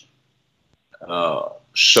is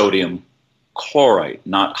sodium chlorite,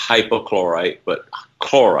 not hypochlorite, but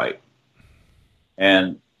chlorite.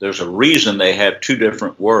 And there's a reason they have two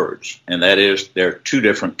different words, and that is they're two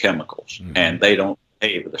different chemicals, and they don't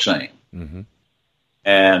behave the same.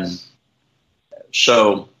 And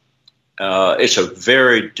so it's a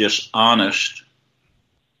very dishonest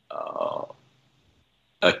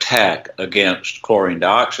attack against chlorine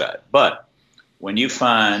dioxide. But when you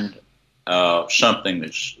find something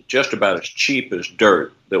that's just about as cheap as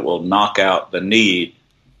dirt that will knock out the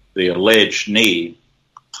alleged need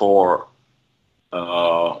for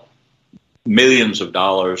millions of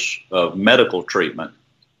dollars of medical treatment,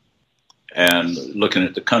 and looking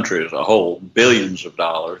at the country as a whole, billions of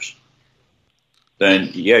dollars, then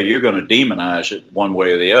yeah, you're going to demonize it one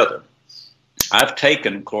way or the other. I've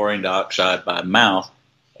taken chlorine dioxide by mouth,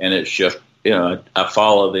 and it's just, I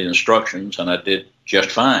follow the instructions, and I did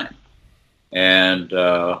just fine. And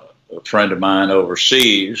a friend of mine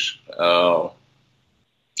overseas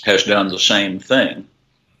has done the same thing,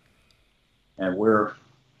 and we're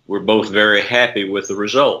both very happy with the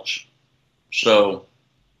results. So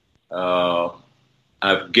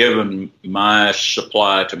I've given my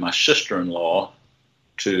supply to my sister-in-law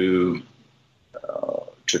to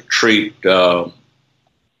treat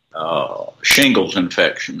shingles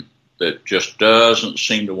infection that just doesn't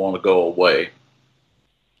seem to want to go away.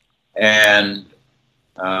 And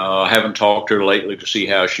I haven't talked to her lately to see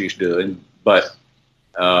how she's doing, but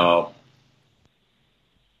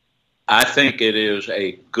I think it is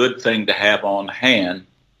a good thing to have on hand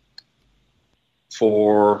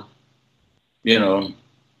for,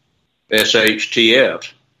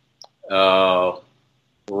 SHTF.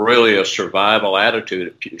 Really a survival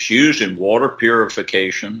attitude. It's used in water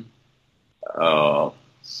purification. I've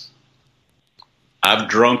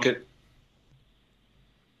drunk it.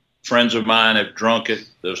 Friends of mine have drunk it.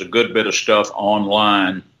 There's a good bit of stuff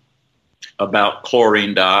online about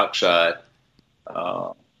chlorine dioxide.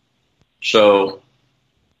 So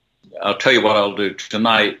I'll tell you what I'll do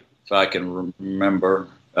tonight, if I can remember.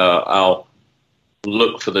 I'll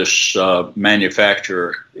look for this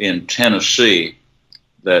manufacturer in Tennessee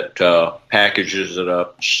that packages it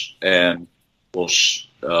up and will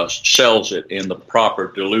sells it in the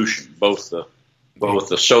proper dilution. Both the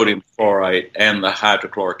sodium chloride and the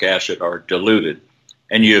hydrochloric acid are diluted,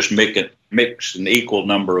 and you just mix an equal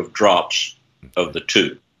number of drops of the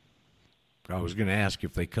two. I was going to ask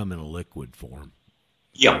if they come in a liquid form.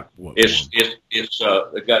 Yeah, it's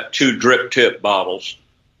they've got two drip tip bottles,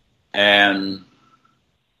 and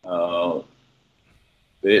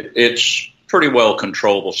it's pretty well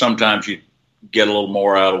controllable. Sometimes you get a little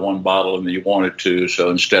more out of one bottle than you wanted to, so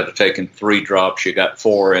instead of taking 3 drops, you got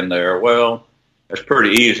 4 in there. Well, it's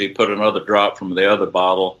pretty easy. Put another drop from the other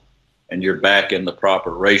bottle, and you're back in the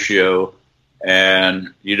proper ratio.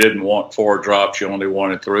 And you didn't want 4 drops, you only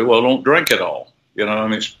wanted 3. Well, don't drink it all.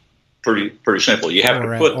 It's pretty simple. You have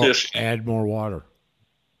to put this. Add more water.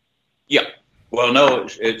 Yeah. Well, no,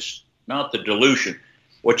 it's not the dilution.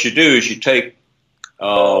 What you do is you take.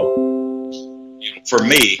 For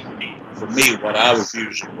me, what I was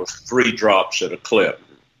using was 3 drops at a clip,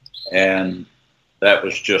 and that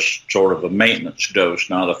was just sort of a maintenance dose,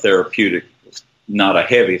 not a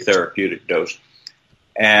heavy therapeutic dose.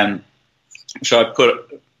 And so I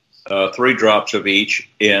put 3 drops of each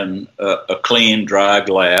in a clean, dry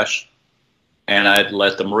glass, and I'd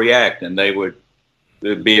let them react, and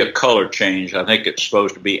there'd be a color change. I think it's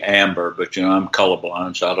supposed to be amber, but I'm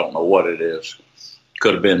colorblind, so I don't know what it is.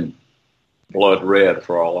 Could have been blood red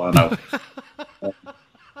for all I know.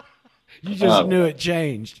 You just knew it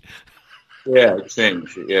changed. Yeah, it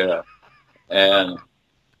changed. Yeah, and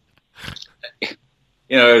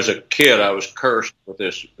as a kid, I was cursed with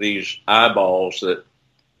these eyeballs that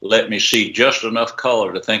let me see just enough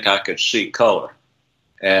color to think I could see color,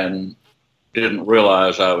 and didn't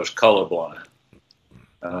realize I was colorblind.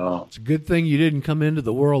 It's a good thing you didn't come into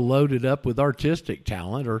the world loaded up with artistic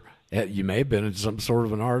talent, or you may have been some sort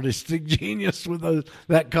of an artistic genius with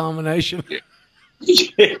that combination.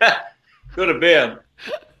 Yeah, could have been.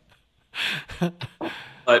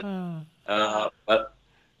 But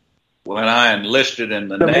when I enlisted in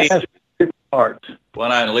the Navy,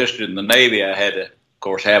 I had to, of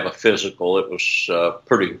course, have a physical. It was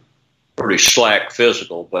pretty slack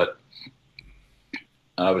physical, but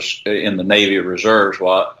I was in the Navy Reserves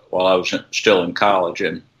while I was still in college,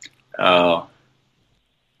 and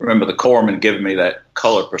remember the corpsman giving me that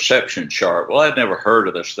color perception chart. Well, I'd never heard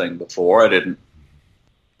of this thing before.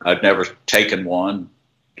 I'd never taken one,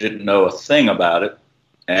 didn't know a thing about it.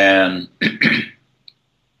 And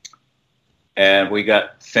and we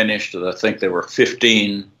got finished. I think there were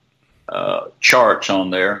 15 charts on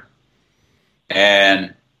there.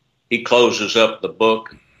 And he closes up the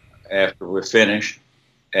book after we're finished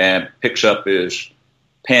and picks up his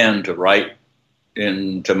pen to write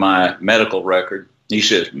into my medical record. He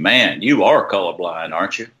says, "Man, you are colorblind,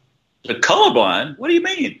 aren't you?" I said, "Colorblind? What do you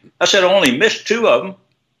mean?" I said, "I only missed 2 of them."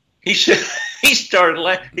 He said, he started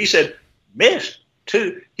laughing. He said, "Missed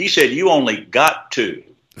 2?" He said, "You only got 2."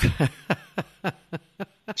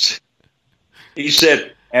 He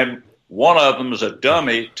said, "And one of them is a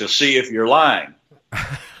dummy to see if you're lying."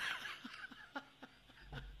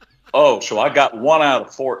 Oh, so I got 1 out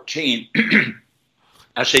of 14.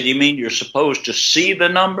 I said, "You mean you're supposed to see the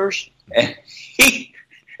numbers?" And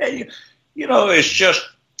it's just,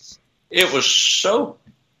 it was so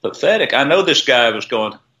pathetic. I know this guy was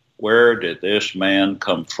going, "Where did this man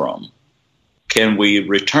come from? Can we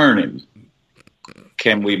return him?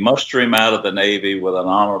 Can we muster him out of the Navy with an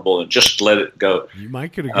honorable and just let it go?" You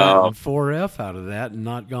might could have gotten 4F out of that and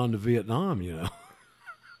not gone to Vietnam,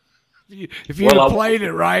 If you had played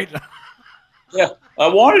it right. Yeah, I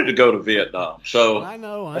wanted to go to Vietnam. So I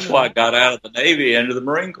know. That's why I got out of the Navy into the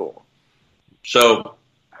Marine Corps. So,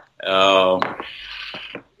 don't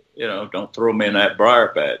throw me in that briar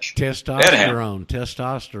patch.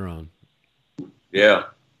 Testosterone. Yeah,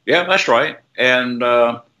 that's right. And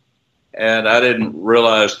I didn't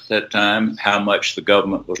realize at that time how much the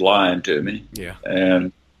government was lying to me. Yeah.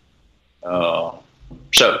 And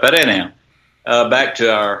but anyhow, back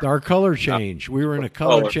to our color change. We were in a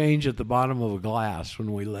color change at the bottom of a glass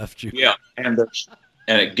when we left you. Yeah, and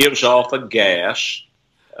it gives off a gas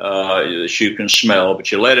that you can smell,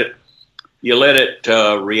 but you let it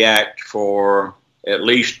react for at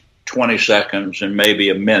least 20 seconds and maybe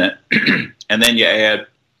a minute, and then you add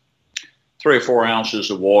 3 or 4 ounces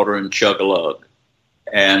of water and chug a lug,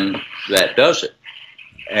 and that does it.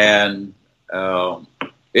 And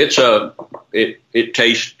it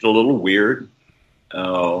tastes a little weird,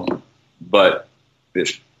 but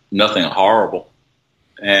it's nothing horrible.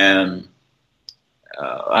 And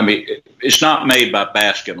it's not made by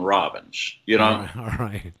Baskin Robbins, All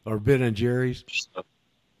right. Or Ben and Jerry's.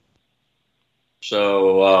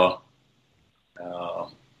 So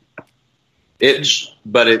it's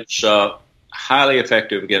highly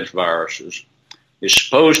effective against viruses. It's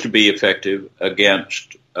supposed to be effective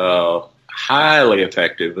against highly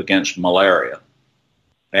effective against malaria,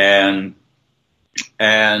 and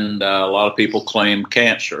a lot of people claim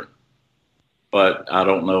cancer, but I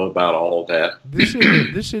don't know about all that. This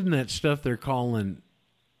isn't that stuff they're calling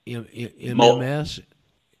MMS?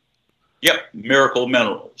 Yep, miracle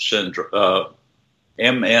mineral syndrome.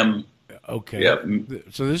 MM. Okay. Yeah.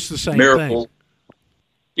 So this is the same miracle. thing.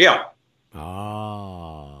 Yeah.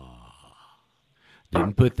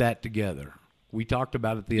 Didn't put that together. We talked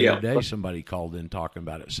about it the other day. Somebody called in talking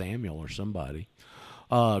about it, Samuel or somebody.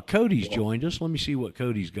 Cody's joined us. Let me see what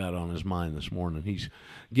Cody's got on his mind this morning. He's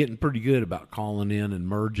getting pretty good about calling in and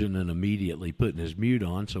merging and immediately putting his mute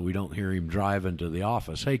on so we don't hear him driving to the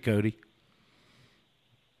office. Hey, Cody.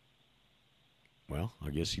 Well, I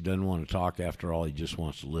guess he doesn't want to talk after all. He just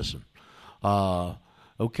wants to listen.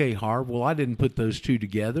 Okay, Harv. Well, I didn't put those two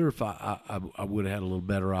together. If I would have had a little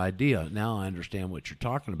better idea. Now I understand what you're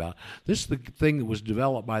talking about. This is the thing that was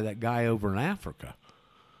developed by that guy over in Africa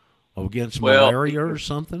against malaria or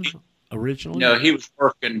something originally. No, he was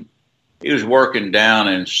working down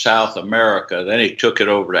in South America. Then he took it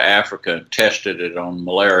over to Africa and tested it on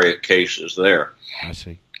malaria cases there. I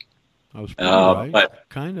see. I was pretty right. But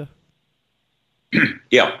kind of.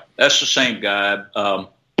 Yeah, that's the same guy.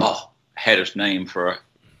 Had his name for a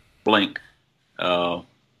blink. Anyhow,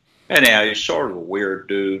 he's sort of a weird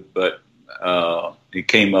dude, but he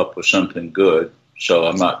came up with something good, so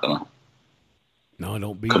I'm not going to. No,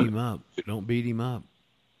 don't beat him up. Don't beat him up.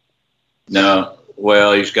 No,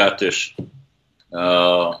 well, he's got this,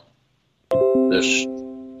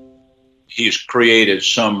 he's created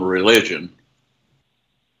some religion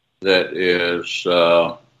that is,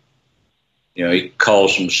 he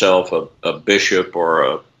calls himself a bishop or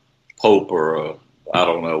a pope or I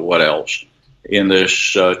don't know what else. In this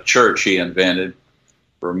church he invented,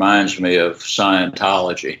 reminds me of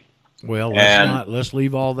Scientology. Well, let's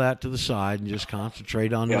leave all that to the side and just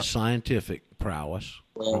concentrate on his scientific prowess.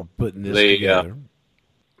 Well, putting this together.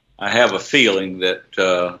 I have a feeling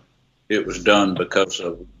that it was done because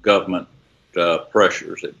of government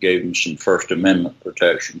pressures that gave him some First Amendment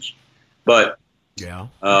protections. But Yeah,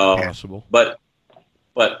 possible. But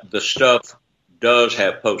the stuff does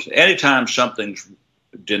have posts. Anytime something's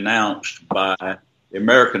denounced by the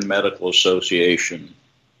American Medical Association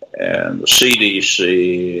and the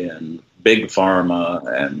CDC and Big Pharma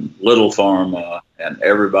and Little Pharma and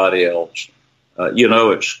everybody else,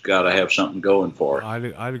 it's got to have something going for it.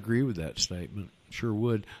 I'd agree with that statement. Sure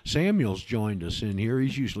would. Samuel's joined us in here.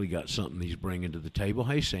 He's usually got something he's bringing to the table.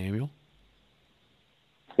 Hey, Samuel.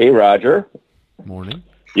 Hey, Roger. Morning.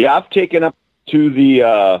 Yeah, I've taken up to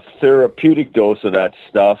the therapeutic dose of that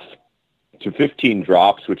stuff to 15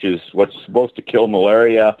 drops, which is what's supposed to kill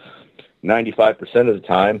malaria 95% of the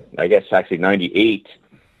time. I guess actually 98.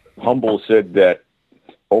 Humble said that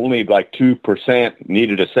only like 2%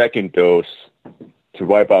 needed a second dose to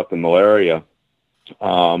wipe out the malaria.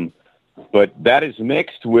 But that is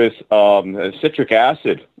mixed with citric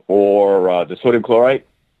acid, or the sodium chloride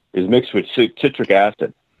is mixed with citric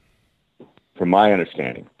acid, from my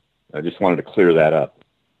understanding. I just wanted to clear that up.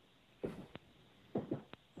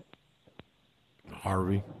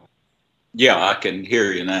 Harvey? Yeah, I can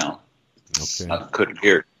hear you now. Okay. I couldn't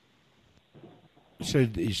hear.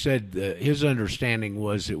 He said his understanding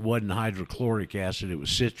was it wasn't hydrochloric acid, it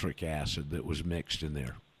was citric acid that was mixed in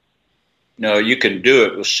there. No, you can do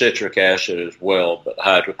it with citric acid as well, but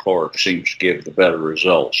hydrochloric seems to give the better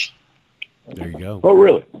results. There you go. Oh,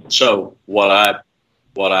 really? So what I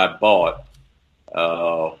bought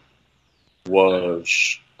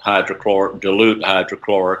was dilute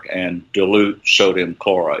hydrochloric and dilute sodium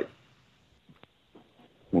chloride.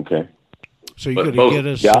 Okay. So you're going to get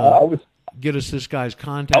us get us this guy's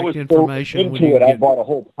contact information. So into it, I bought a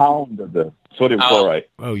whole pound of the sodium chloride.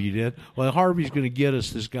 Oh, you did? Well, Harvey's going to get us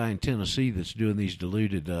this guy in Tennessee that's doing these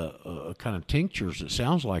diluted kind of tinctures. It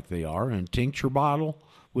sounds like they are, in tincture bottle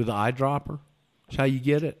with an eyedropper. That's how you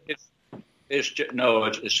get it?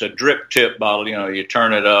 It's a drip tip bottle. You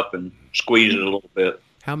turn it up and squeeze it a little bit.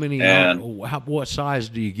 How many? What size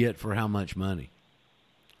do you get for how much money?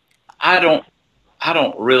 I don't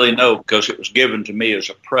really know, because it was given to me as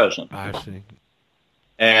a present. I see.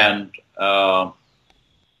 And but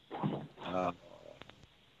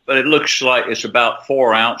it looks like it's about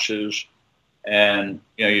 4 ounces, and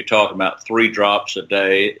you're talking about 3 drops a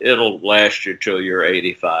day. It'll last you till you're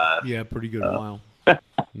 85. Yeah, pretty good while.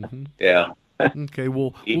 Mm-hmm. Yeah. Okay,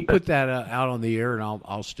 we'll put that out on the air, and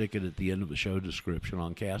I'll stick it at the end of the show description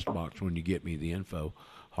on Castbox when you get me the info,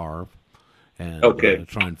 Harv, and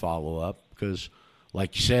try and follow up, because,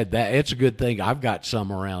 like you said, that it's a good thing. I've got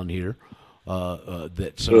some around here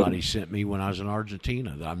that somebody sent me when I was in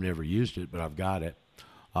Argentina. That I've never used it, but I've got it.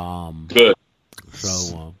 Good.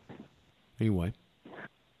 So anyway,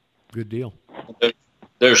 good deal.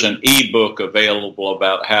 There's an ebook available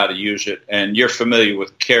about how to use it, and you're familiar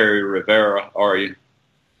with Carrie Rivera, are you?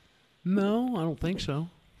 No, I don't think so.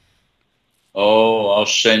 Oh, I'll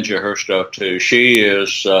send you her stuff too. She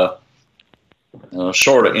is sort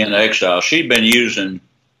of in exile. She'd been using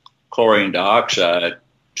chlorine dioxide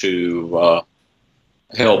to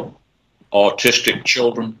help autistic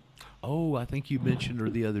children. Oh, I think you mentioned her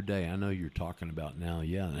the other day. I know you're talking about now.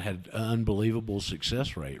 Yeah, it had an unbelievable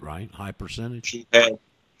success rate, right? High percentage.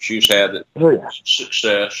 She's had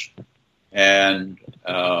success, and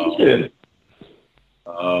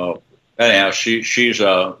anyhow, she's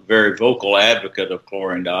a very vocal advocate of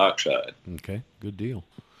chlorine dioxide. Okay, good deal.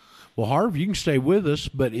 Well, Harv, you can stay with us,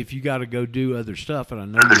 but if you got to go do other stuff, and I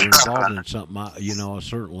know you're involved in something,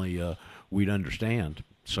 certainly we'd understand.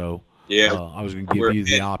 So I was going to give you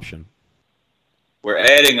the option. We're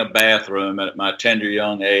adding a bathroom, and at my tender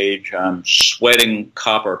young age, I'm sweating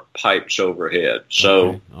copper pipes overhead. So,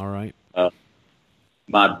 okay. All right.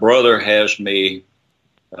 My brother has me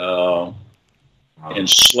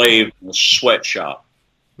enslaved in a sweatshop.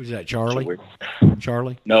 Was that Charlie? So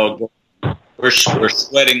Charlie? No, we're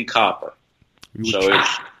sweating copper.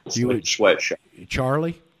 It's sweatshop.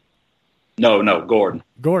 Charlie? No, Gordon.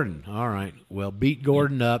 Gordon. All right. Well, beat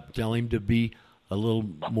Gordon up. Tell him to be a little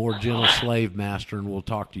more gentle slave master, and we'll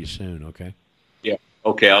talk to you soon, okay? Yeah.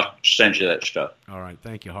 Okay, I'll send you that stuff. All right.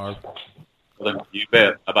 Thank you, Harv. Well, you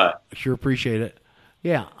bet. Bye-bye. Sure appreciate it.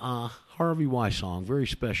 Yeah, Harvey Wysong, very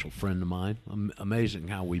special friend of mine. Amazing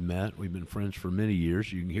how we met. We've been friends for many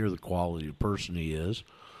years. You can hear the quality of person he is.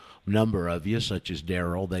 A number of you, such as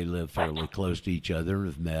Daryl, they live fairly close to each other and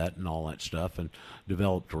have met and all that stuff and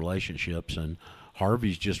developed relationships. And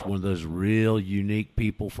Harvey's just one of those real unique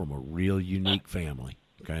people from a real unique family,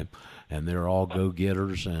 okay? And they're all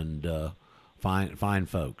go-getters and fine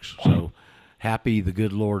folks. So happy the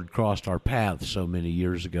good Lord crossed our paths so many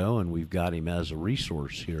years ago, and we've got him as a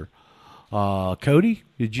resource here Cody,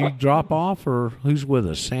 did you drop off, or who's with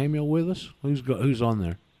us? Samuel with us? Who's on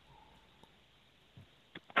there?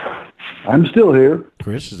 I'm still here.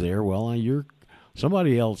 Chris is there. Well,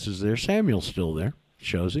 somebody else is there. Samuel's still there.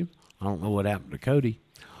 Shows him. I don't know what happened to Cody.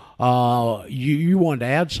 You wanted to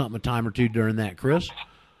add something a time or two during that, Chris?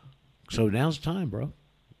 So now's the time, bro.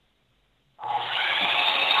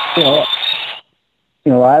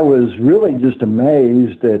 I was really just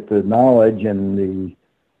amazed at the knowledge and the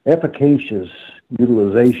efficacious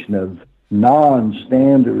utilization of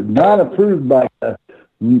non-standard, not approved by a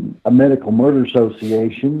medical murder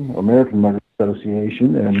association, American Murder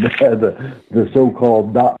Association, and the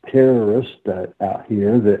so-called doc terrorists out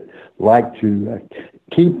here that like to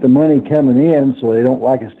keep the money coming in, so they don't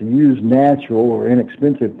like us to use natural or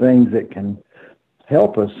inexpensive things that can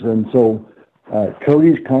help us. And so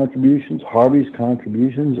Cody's contributions, Harvey's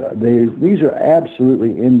contributions, these are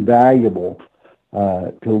absolutely invaluable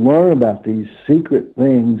to learn about these secret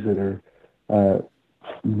things that are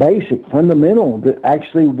basic, fundamental, that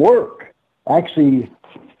actually work, actually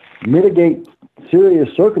mitigate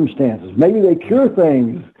serious circumstances. Maybe they cure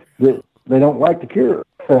things that they don't like to cure.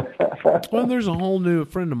 Well, there's a whole new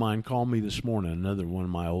friend of mine called me this morning, another one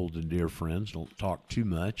of my old and dear friends, don't talk too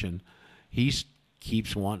much, and he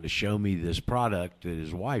keeps wanting to show me this product that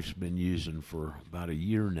his wife's been using for about a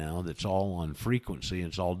year now that's all on frequency, and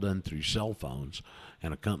it's all done through cell phones,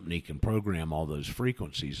 and a company can program all those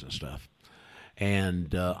frequencies and stuff.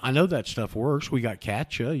 And I know that stuff works. We got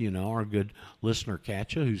Katja, our good listener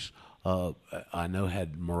Katja, who's I know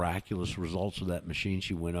had miraculous results with that machine.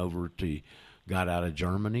 She went over got out of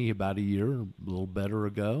Germany about a year, a little better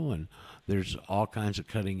ago, and there's all kinds of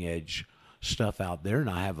cutting-edge stuff out there, and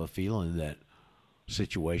I have a feeling that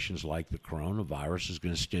situations like the coronavirus is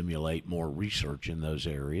going to stimulate more research in those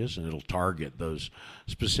areas, and it'll target those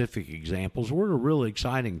specific examples. We're at a really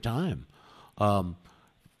exciting time.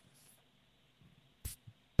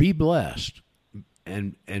 Be blessed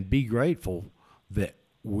and be grateful that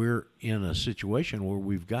we're in a situation where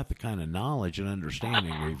we've got the kind of knowledge and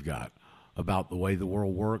understanding we've got about the way the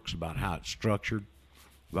world works, about how it's structured,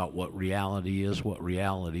 about what reality is, what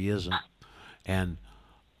reality isn't, and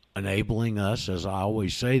enabling us, as I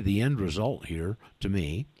always say, the end result here, to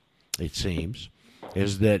me, it seems,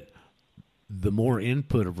 is that the more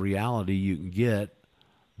input of reality you can get,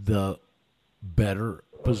 the better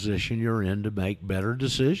position you're in to make better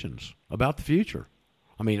decisions about the future.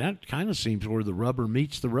 I mean, that kind of seems where the rubber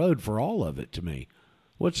meets the road for all of it to me.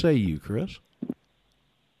 What say you, Chris?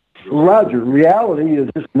 Roger, reality is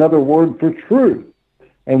just another word for truth.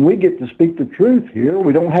 And we get to speak the truth here.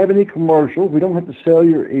 We don't have any commercials. We don't have to sell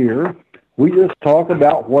your ear. We just talk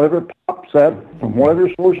about whatever pops up from whatever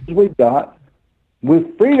sources we've got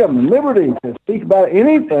with freedom and liberty to speak about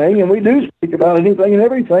anything. And we do speak about anything and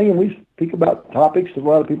everything. And we speak about topics that a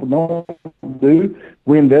lot of people don't do.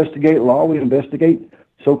 We investigate law. We investigate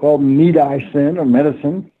so-called medicine or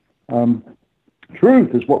medicine.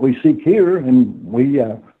 Truth is what we seek here. And we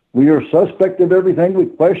are suspect of everything. We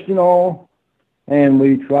question all. And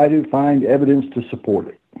we try to find evidence to support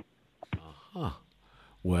it. Uh-huh.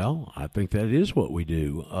 Well, I think that is what we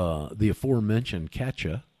do. The aforementioned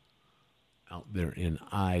Katja out there in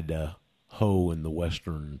Idaho in the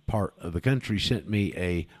western part of the country sent me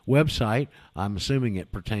a website. I'm assuming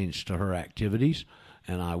it pertains to her activities,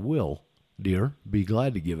 and I will, dear, be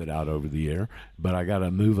glad to give it out over the air, but I got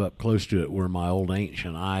to move up close to it where my old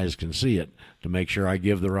ancient eyes can see it to make sure I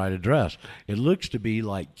give the right address. It looks to be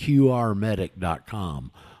like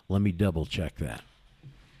qrmedic.com. Let me double check that.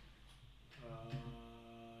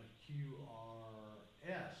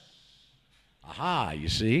 QRS. Aha, you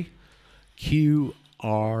see? QRS.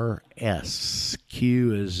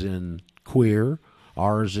 Q is in queer,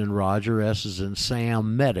 R is in Roger, S is in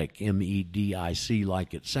Sam, Medic, MEDIC,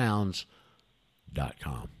 like it sounds,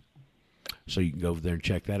 .com. So you can go over there and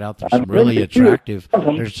check that out.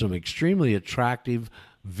 There's some extremely attractive,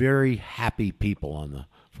 very happy people on the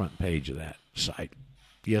front page of that site.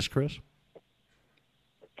 Yes, Chris?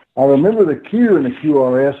 I remember the Q in the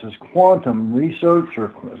QRS is quantum research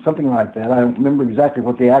or something like that. I don't remember exactly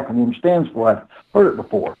what the acronym stands for. I've heard it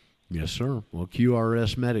before. Yes, sir. Well,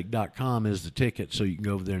 QRSmedic.com is the ticket, so you can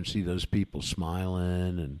go over there and see those people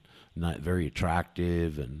smiling and not very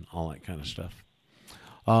attractive and all that kind of stuff.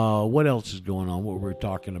 What else is going on? What were we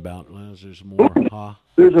talking about? There's more.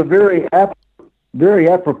 There's a very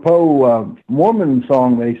apropos Mormon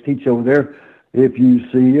song they teach over there. If you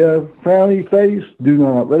see a frowny face, do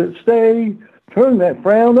not let it stay. Turn that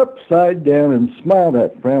frown upside down and smile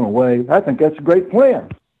that frown away. I think that's a great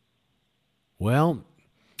plan. Well,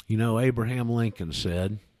 Abraham Lincoln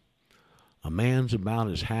said, A man's about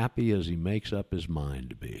as happy as he makes up his mind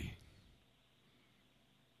to be.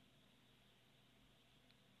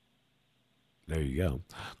 There you go.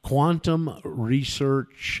 Quantum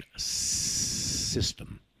Research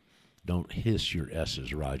System. Don't hiss your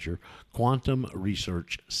S's, Roger. Quantum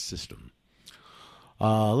Research System.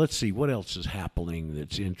 Let's see, what else is happening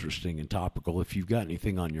that's interesting and topical? If you've got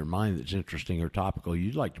anything on your mind that's interesting or topical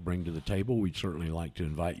you'd like to bring to the table, we'd certainly like to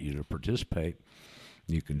invite you to participate.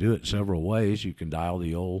 You can do it several ways. You can dial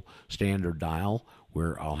the old standard dial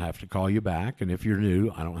where I'll have to call you back. And if you're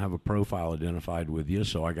new, I don't have a profile identified with you,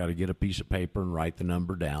 so I got to get a piece of paper and write the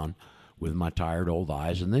number down with my tired old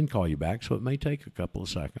eyes and then call you back, so it may take a couple of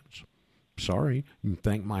seconds. Sorry. You can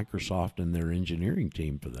thank Microsoft and their engineering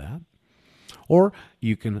team for that. Or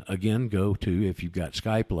you can, again, go to, if you've got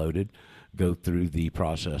Skype loaded, go through the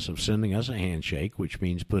process of sending us a handshake, which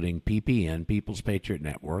means putting PPN, People's Patriot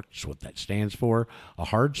Network, that's what that stands for, a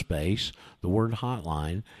hard space, the word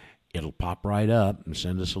hotline. It'll pop right up and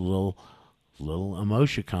send us a little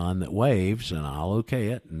emoticon that waves, and I'll okay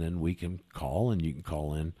it, and then we can call, and you can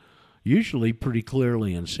call in usually pretty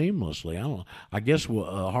clearly and seamlessly. I guess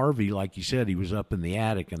Harvey, like you said, he was up in the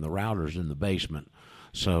attic and the router's in the basement,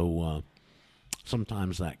 so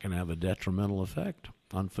sometimes that can have a detrimental effect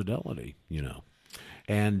on fidelity, you know.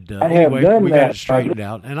 And anyway, we got it straightened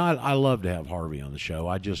out. And I love to have Harvey on the show.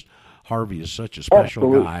 Harvey is such a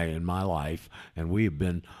special guy in my life, and we have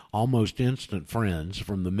been almost instant friends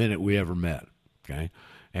from the minute we ever met. Okay,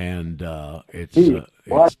 and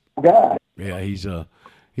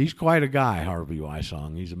he's quite a guy, Harvey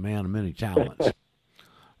Wysong. He's a man of many talents.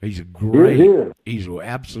 He's he's an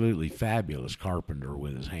absolutely fabulous carpenter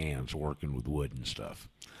with his hands, working with wood and stuff.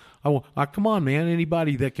 Come on, man.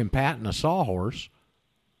 Anybody that can patent a sawhorse,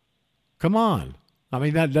 come on. I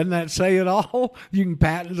mean, doesn't that say it all? You can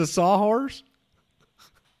patent a sawhorse?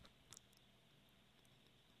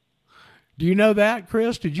 Do you know that,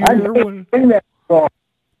 Chris? Did you hear one?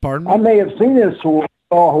 Pardon me? I may have seen this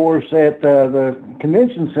sawhorse at the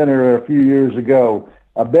convention center a few years ago.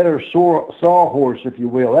 A better sawhorse, if you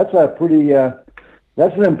will. That's a pretty.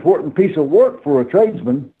 That's an important piece of work for a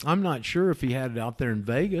tradesman. I'm not sure if he had it out there in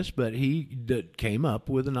Vegas, but he came up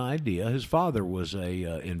with an idea. His father was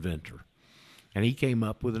a inventor, and he came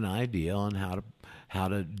up with an idea on how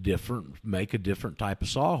to make a different type of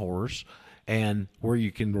sawhorse, and where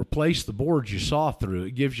you can replace the boards you saw through.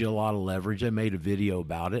 It gives you a lot of leverage. They made a video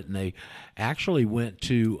about it, and they actually went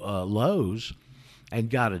to Lowe's and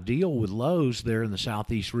got a deal with Lowe's there in the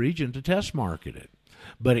Southeast region to test market it.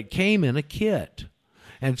 But it came in a kit.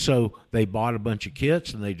 And so they bought a bunch of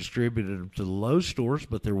kits and they distributed them to the Lowe's stores,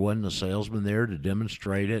 but there wasn't a salesman there to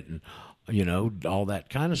demonstrate it and, you know, all that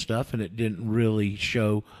kind of stuff. And it didn't really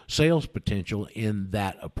show sales potential in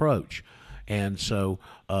that approach. And so,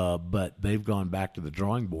 but they've gone back to the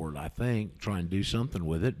drawing board, I think, trying to do something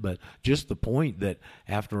with it. But just the point that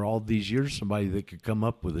after all these years, somebody that could come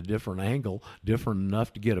up with a different angle, different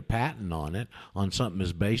enough to get a patent on it, on something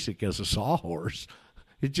as basic as a sawhorse,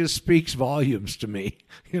 it just speaks volumes to me,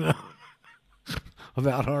 you know,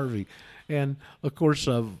 about Harvey. And, of course,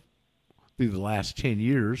 through the last 10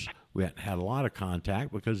 years, we hadn't had a lot of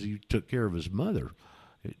contact because he took care of his mother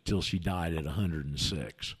until she died at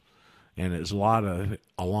 106. And it's a lot of,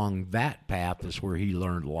 along that path is where he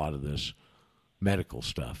learned a lot of this medical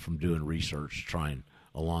stuff from doing research to try and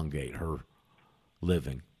elongate her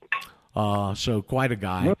living. So quite a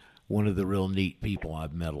guy, one of the real neat people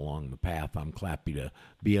I've met along the path. I'm happy to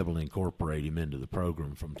be able to incorporate him into the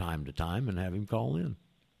program from time to time and have him call in.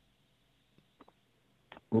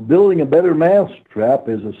 Well, building a better mousetrap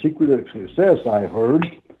is a secret of success, I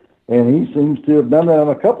heard, and he seems to have done that on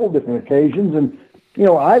a couple of different occasions. And you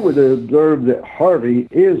know, I would observe that Harvey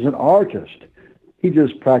is an artist. He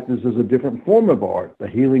just practices a different form of art, the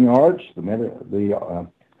healing arts, the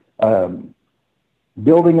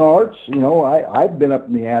building arts. You know, I've been up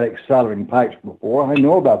in the attic soldering pipes before. I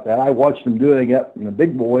know about that. I watched them doing it up in the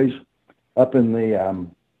big boys up in the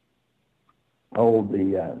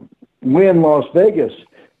Wynn, Las Vegas,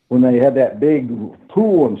 when they had that big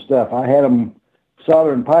pool and stuff. I had them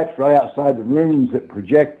soldering pipes right outside the rooms that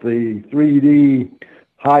project the 3D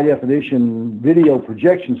high-definition video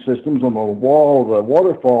projection systems on the wall of the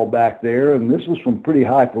waterfall back there, and this was some pretty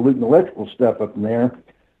highfalutin electrical stuff up in there,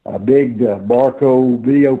 big Barco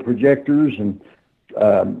video projectors, and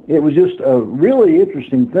it was just a really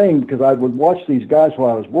interesting thing because I would watch these guys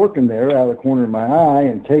while I was working there out of the corner of my eye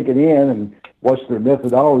and take it in and watch their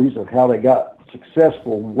methodologies of how they got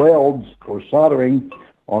successful welds or soldering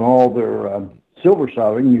on all their silver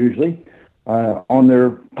soldering usually, on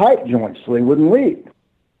their pipe joints so they wouldn't leak.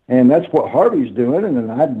 And that's what Harvey's doing. And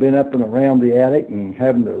then I'd been up and around the attic and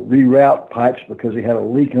having to reroute pipes because he had a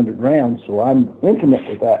leak underground. So I'm intimate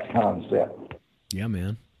with that concept. Yeah,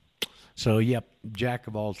 man. So, yep, jack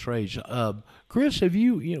of all trades. Chris, have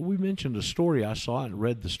we mentioned a story. I saw it and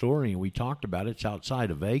read the story, and we talked about it. It's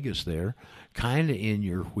outside of Vegas there, kind of in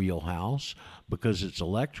your wheelhouse because it's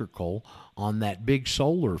electrical on that big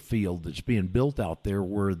solar field that's being built out there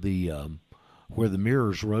where the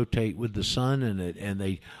mirrors rotate with the sun and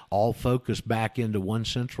they all focus back into one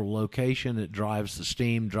central location. It drives the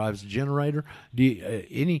steam, drives the generator.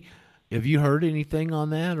 Have you heard anything on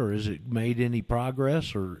that, or has it made any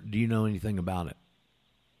progress, or do you know anything about it?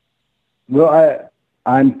 Well,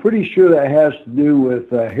 I'm pretty sure that has to do with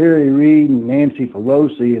Harry Reid and Nancy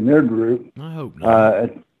Pelosi and their group. I hope not.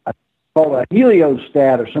 It's called a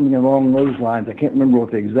heliostat or something along those lines. I can't remember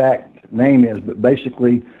what the exact name is, but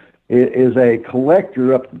basically it is a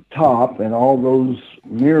collector up the top, and all those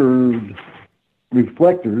mirrored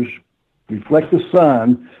reflectors reflect the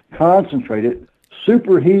sun, concentrate it,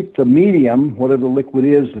 superheat the medium, whatever the liquid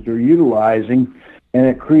is that they're utilizing, and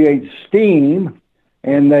it creates steam,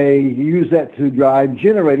 and they use that to drive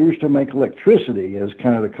generators to make electricity as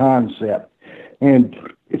kind of the concept.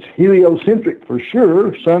 And it's heliocentric for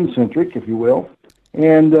sure, sun-centric, if you will.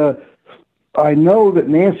 And I know that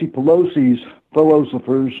Nancy Pelosi's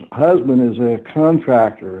philosopher's husband is a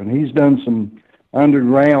contractor, and he's done some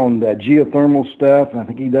underground geothermal stuff, and I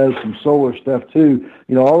think he does some solar stuff too.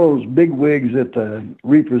 You know, all those big wigs that the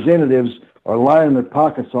representatives are lining their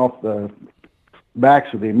pockets off the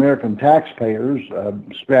backs of the American taxpayers,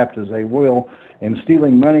 strapped as they will, and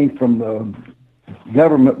stealing money from the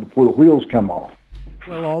government before the wheels come off.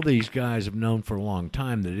 Well, all these guys have known for a long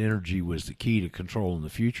time that energy was the key to controlling the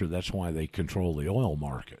future. That's why they control the oil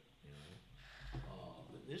market.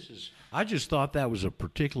 I just thought that was a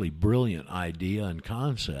particularly brilliant idea and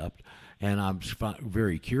concept, and I'm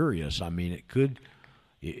very curious. I mean,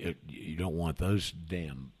 you don't want those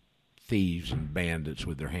damn thieves and bandits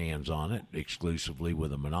with their hands on it exclusively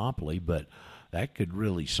with a monopoly, but that could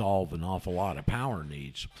really solve an awful lot of power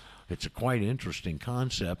needs. It's a quite interesting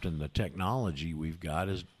concept, and the technology we've got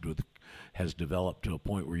has developed to a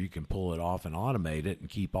point where you can pull it off and automate it and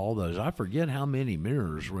keep all those. I forget how many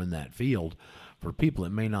mirrors were in that field. For people that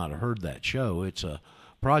may not have heard that show, it's a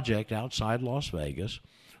project outside Las Vegas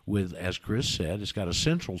with, as Chris said, it's got a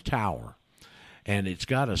central tower, and it's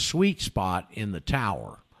got a sweet spot in the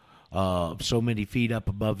tower, so many feet up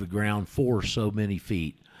above the ground for so many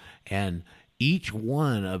feet. And each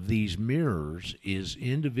one of these mirrors is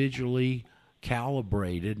individually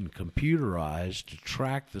calibrated and computerized to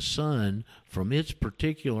track the sun from its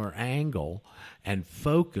particular angle and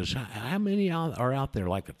focus. How many are out there,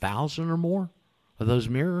 like 1,000 or more? Of those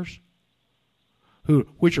mirrors,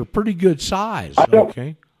 which are pretty good size.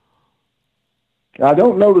 Okay. I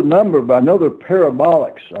don't know the number, but I know they're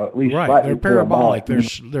parabolics, at least right. Slightly they're parabolic.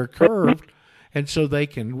 They're curved, and so they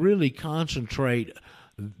can really concentrate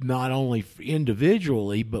not only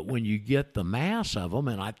individually, but when you get the mass of them,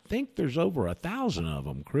 and I think there's over 1,000 of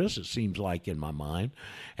them, Chris, it seems like in my mind,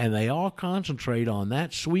 and they all concentrate on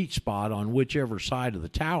that sweet spot on whichever side of the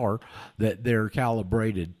tower that they're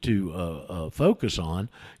calibrated to focus on.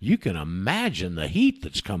 You can imagine the heat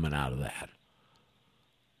that's coming out of that.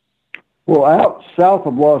 Well, out south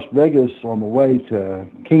of Las Vegas on the way to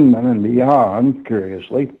Kingman and beyond,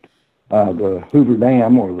 curiously, the Hoover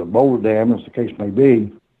Dam or the Boulder Dam, as the case may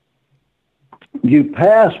be, you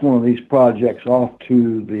pass one of these projects off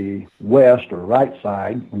to the west or right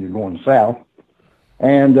side when you're going south,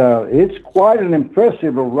 and it's quite an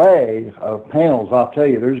impressive array of panels. I'll tell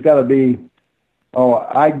you, there's got to be,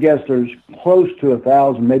 I guess there's close to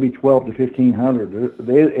 1,000, maybe 12 to 1,500.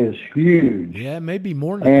 It is huge. Yeah, maybe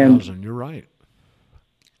more than 1,000. You're right.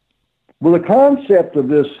 Well, the concept of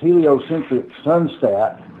this heliocentric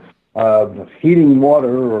sunstat, heating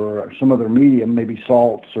water or some other medium, maybe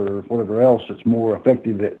salts or whatever else that's more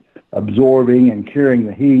effective at absorbing and carrying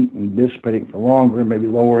the heat and dissipating for longer, maybe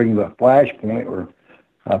lowering the flash point or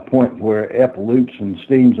a point where it pollutes and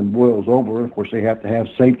steams and boils over. Of course, they have to have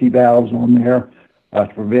safety valves on there to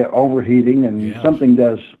prevent overheating, and something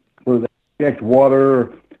does where they inject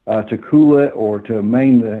water to cool it or to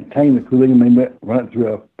maintain the cooling. They may run it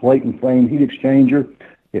through a plate and flame heat exchanger.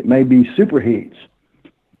 It may be superheats.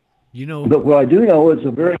 But what I do know is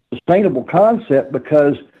a very sustainable concept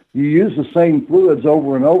because you use the same fluids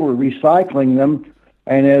over and over, recycling them,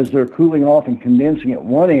 and as they're cooling off and condensing at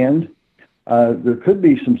one end, there could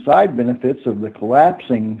be some side benefits of the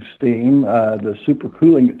collapsing steam. The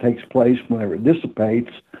supercooling that takes place whenever it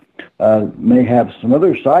dissipates may have some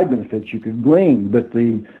other side benefits you could glean, but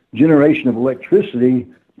the generation of electricity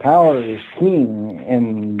power is king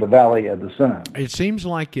in the Valley of the Sun. It seems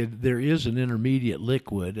like there is an intermediate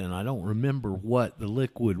liquid, and I don't remember what the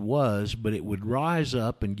liquid was, but it would rise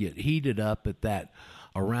up and get heated up at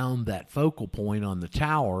around that focal point on the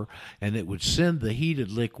tower, and it would send the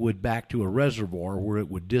heated liquid back to a reservoir where it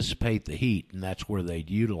would dissipate the heat, and that's where they'd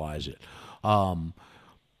utilize it.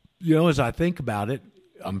 As I think about it,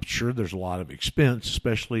 I'm sure there's a lot of expense,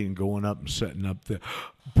 especially in going up and setting up the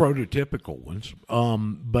prototypical ones.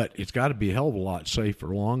 But it's got to be a hell of a lot safer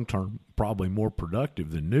long term, probably more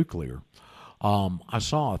productive than nuclear. I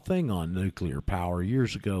saw a thing on nuclear power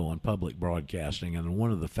years ago on public broadcasting, and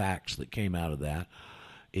one of the facts that came out of that,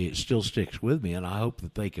 it still sticks with me, and I hope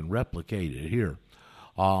that they can replicate it here.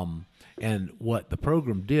 And what the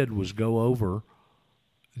program did was go over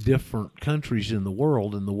different countries in the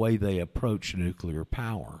world and the way they approach nuclear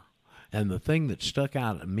power. And the thing that stuck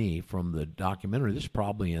out at me from the documentary, this is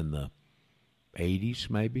probably in the 80s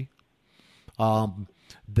maybe,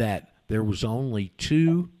 that there was only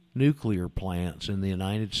 2 nuclear plants in the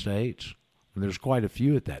United States, and there's quite a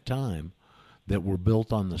few at that time, that were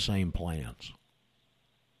built on the same plans.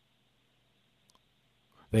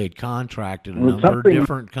 They had contracted a number of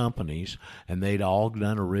different companies, and they'd all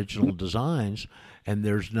done original designs, and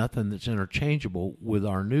there's nothing that's interchangeable with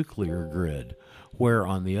our nuclear grid. Where,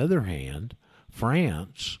 on the other hand,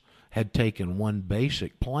 France had taken one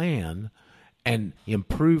basic plan and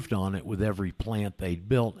improved on it with every plant they'd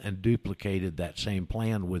built and duplicated that same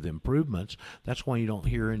plan with improvements. That's why you don't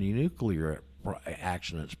hear any nuclear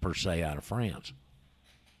accidents per se out of France.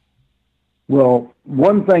 Well,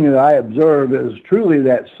 one thing that I observe is truly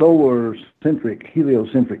that solar-centric,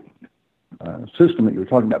 heliocentric system that you were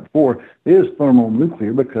talking about before is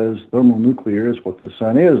thermonuclear, because thermonuclear is what the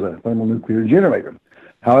sun is, a thermonuclear generator.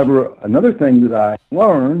 However, another thing that I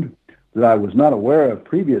learned that I was not aware of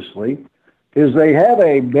previously is they have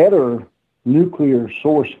a better nuclear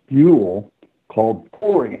source fuel called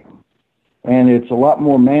thorium. And it's a lot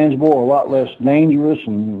more manageable, a lot less dangerous,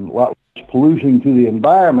 and a lot less polluting to the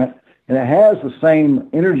environment. And it has the same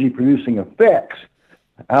energy-producing effects.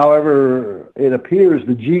 However, it appears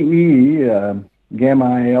the GE,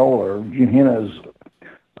 Gamma-L, or Gehenna's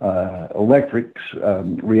electrics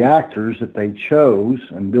reactors that they chose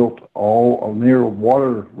and built all near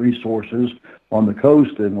water resources on the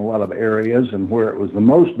coast in a lot of areas, and where it was the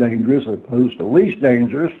most dangerous as opposed to least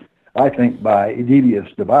dangerous, I think by a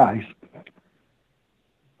devious device,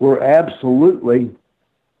 were absolutely,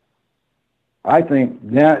 I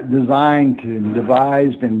think, designed and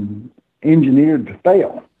devised and engineered to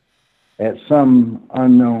fail at some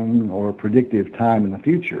unknown or predictive time in the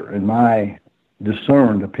future, in my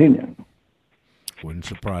discerned opinion. Wouldn't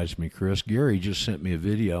surprise me, Chris. Gary just sent me a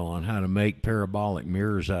video on how to make parabolic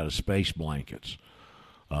mirrors out of space blankets.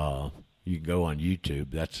 You can go on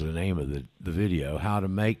YouTube. That's the name of the video. How to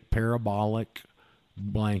make parabolic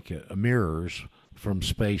mirrors from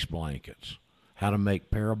space blankets. How to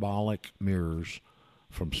make parabolic mirrors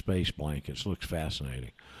from space blankets. Looks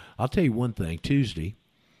fascinating. I'll tell you one thing. Tuesday,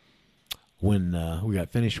 when we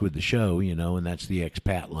got finished with the show, and that's the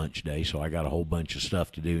expat lunch day, so I got a whole bunch of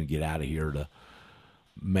stuff to do and get out of here to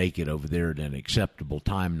make it over there at an acceptable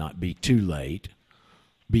time, not be too late,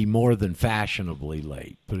 be more than fashionably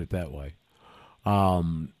late, put it that way.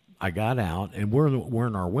 I got out, and we're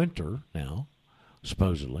in our winter now,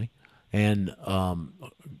 supposedly, and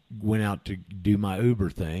went out to do my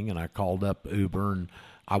Uber thing, and I called up Uber, and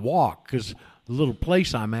I walked, because the little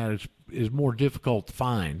place I'm at is more difficult to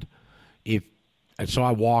find. And so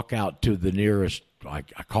I walk out to the nearest, I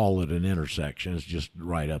call it an intersection, it's just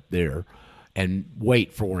right up there, and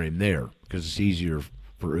wait for him there, because it's easier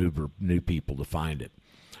for Uber new people to find it.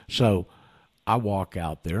 So I walk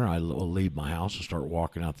out there, I leave my house and start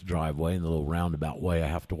walking out the driveway in the little roundabout way I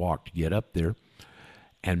have to walk to get up there.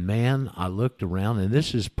 And man, I looked around, and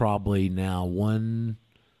this is probably now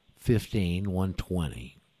 1:15,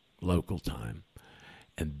 1:20 local time,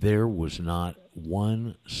 and there was not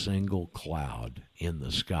one single cloud in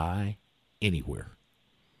the sky anywhere.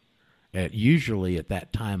 Usually at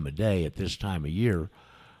that time of day, at this time of year,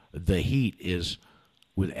 the heat is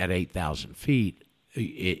at 8,000 feet.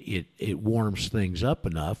 It warms things up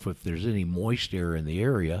enough. If there's any moist air in the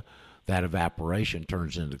area, that evaporation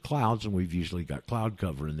turns into clouds, and we've usually got cloud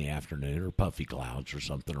cover in the afternoon or puffy clouds or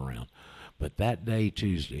something around. But that day,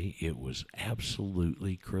 Tuesday, it was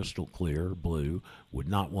absolutely crystal clear, blue, with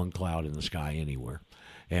not one cloud in the sky anywhere.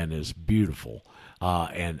 And it's beautiful.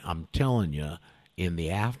 And I'm telling you, in the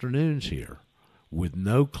afternoons here, with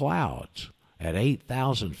no clouds, at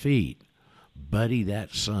 8,000 feet, buddy,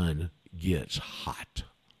 that sun gets hot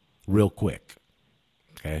real quick.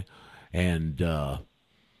 Okay? And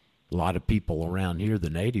a lot of people around here, the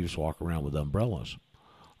natives, walk around with umbrellas.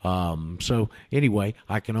 So anyway,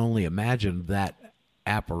 I can only imagine that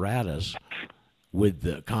apparatus with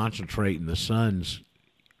the concentrating the sun's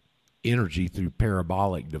energy through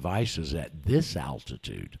parabolic devices at this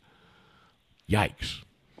altitude. Yikes.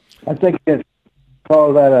 I think it's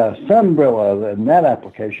called that a sunbrella in that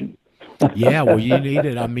application. Yeah, well, you need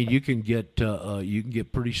it. I mean, you can get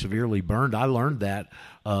pretty severely burned. I learned that.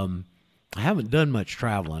 I haven't done much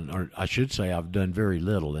traveling, or I should say I've done very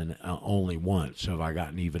little, and only once have I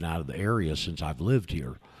gotten even out of the area since I've lived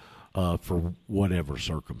here for whatever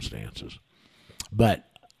circumstances. But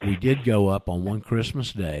we did go up on one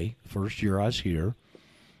Christmas day, first year I was here,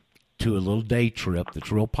 to a little day trip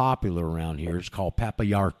that's real popular around here. It's called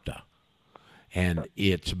Papayarta. And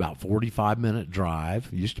it's about 45-minute drive.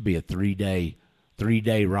 It used to be a three-day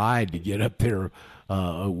ride to get up there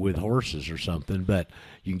with horses or something, but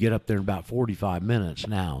you can get up there in about 45 minutes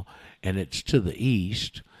now. And it's to the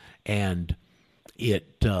east, and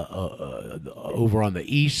it over on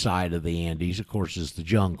the east side of the Andes, of course, is the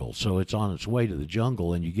jungle. So it's on its way to the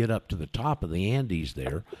jungle, and you get up to the top of the Andes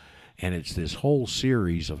there, and it's this whole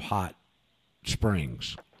series of hot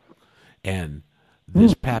springs. And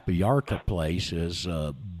this Papayarta place is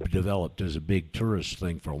developed as a big tourist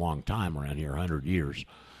thing for a long time around here, 100 years.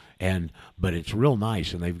 But it's real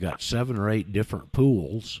nice, and they've got 7 or 8 different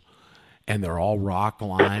pools, and they're all rock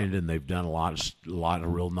lined, and they've done a lot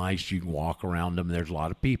of real nice. You can walk around them. There's a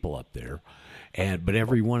lot of people up there, but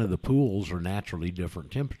every one of the pools are naturally different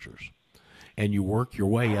temperatures. And you work your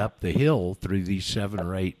way up the hill through these 7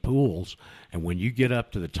 or 8 pools, and when you get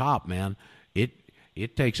up to the top, man,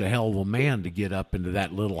 it takes a hell of a man to get up into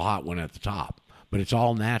that little hot one at the top. But it's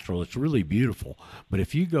all natural. It's really beautiful. But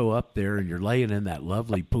if you go up there and you're laying in that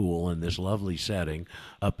lovely pool in this lovely setting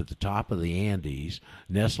up at the top of the Andes,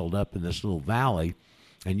 nestled up in this little valley,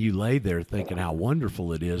 and you lay there thinking how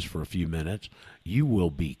wonderful it is for a few minutes, you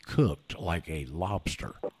will be cooked like a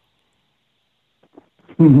lobster.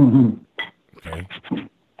 Okay?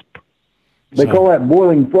 They call that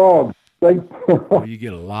boiling frog. Well, you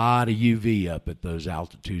get a lot of UV up at those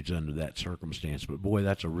altitudes under that circumstance. But, boy,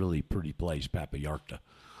 that's a really pretty place, Papayarta.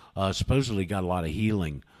 Supposedly got a lot of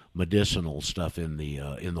healing medicinal stuff in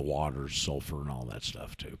the waters, sulfur and all that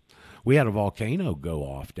stuff, too. We had a volcano go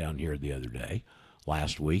off down here the other day,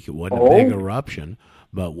 last week. It wasn't a big eruption,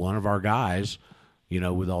 but one of our guys,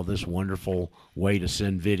 with all this wonderful way to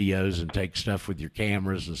send videos and take stuff with your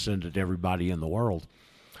cameras and send it to everybody in the world,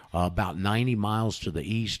 about 90 miles to the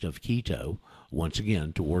east of Quito, once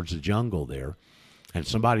again, towards the jungle there. And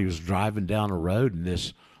somebody was driving down a road, and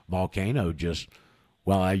this volcano just,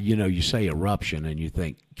 you say eruption and you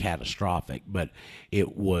think catastrophic, but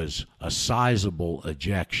it was a sizable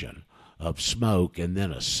ejection of smoke and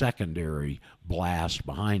then a secondary blast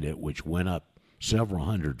behind it, which went up several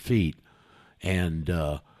hundred feet. And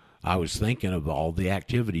I was thinking of all the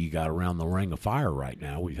activity you got around the Ring of Fire right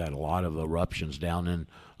now. We've had a lot of eruptions down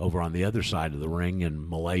over on the other side of the ring in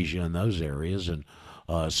Malaysia and those areas, and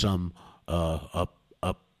some up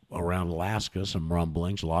around Alaska, some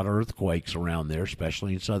rumblings, a lot of earthquakes around there,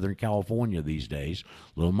 especially in Southern California these days,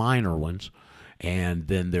 little minor ones. And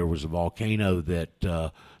then there was a volcano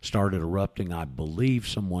that started erupting, I believe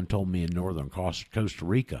someone told me, in northern Costa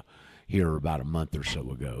Rica here about a month or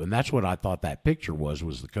so ago. And that's what I thought that picture was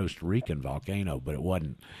the Costa Rican volcano, but it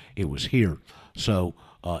wasn't. It was here, so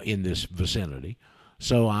in this vicinity.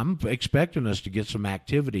 So I'm expecting us to get some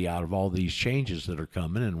activity out of all these changes that are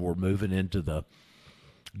coming, and we're moving into the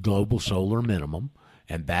global solar minimum,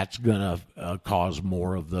 and that's going to cause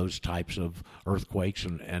more of those types of earthquakes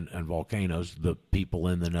and volcanoes, the people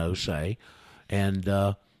in the know say. And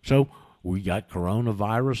so we got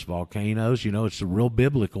coronavirus, volcanoes. It's the real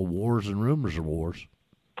biblical wars and rumors of wars.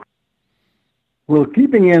 Well,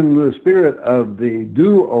 keeping in the spirit of the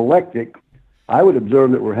dualectic, I would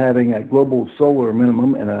observe that we're having a global solar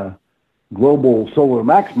minimum and a global solar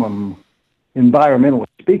maximum, environmentally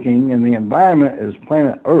speaking, and the environment is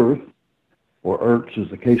planet Earth, or Earths as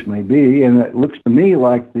the case may be, and it looks to me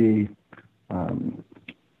like the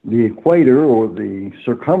equator or the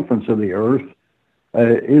circumference of the Earth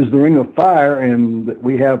is the Ring of Fire, and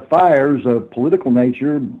we have fires of political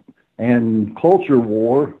nature and culture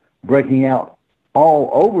war breaking out all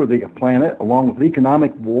over the planet, along with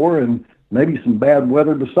economic war and maybe some bad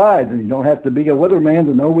weather besides, and you don't have to be a weatherman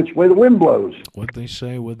to know which way the wind blows. What they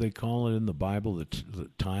say, what they call it in the Bible, the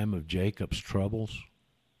time of Jacob's troubles?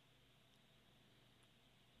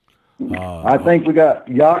 I think we got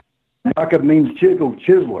Jacob means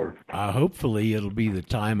chiseler. Hopefully it'll be the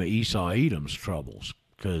time of Esau Edom's troubles,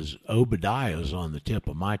 because Obadiah's on the tip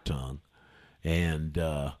of my tongue, and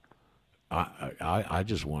I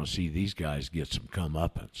just want to see these guys get some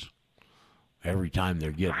comeuppance. Every time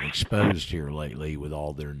they're getting exposed here lately with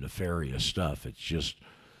all their nefarious stuff, it's just,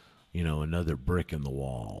 another brick in the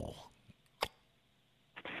wall.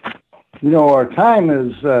 Our time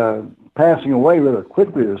is passing away rather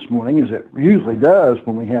quickly this morning, as it usually does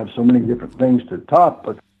when we have so many different things to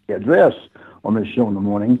address on this show in the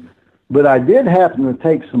morning. But I did happen to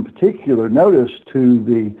take some particular notice to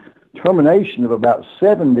the termination of about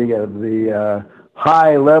 70 of the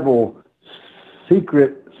high-level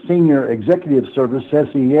secret senior executive service,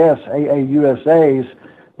 SES, AAUSAs,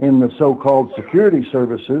 in the so-called security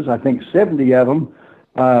services. I think 70 of them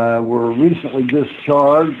were recently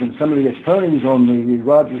discharged, and some of the attorneys on the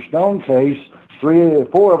Roger Stone case,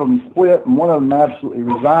 4 of them quit, and one of them absolutely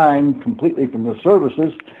resigned completely from the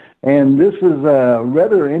services. And this is a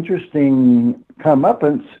rather interesting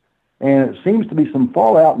comeuppance, and it seems to be some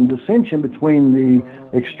fallout and dissension between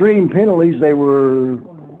the extreme penalties they were,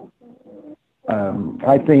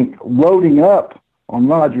 I think, loading up on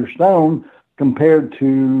Roger Stone compared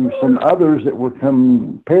to some others that were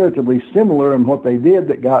comparatively similar in what they did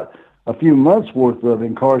that got a few months' worth of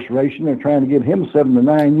incarceration. They're trying to give him 7 to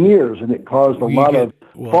 9 years, and it caused a lot of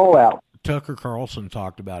fallout. Tucker Carlson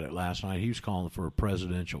talked about it last night. He was calling for a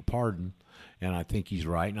presidential pardon, and I think he's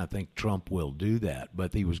right, and I think Trump will do that.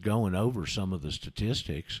 But he was going over some of the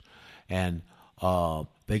statistics, and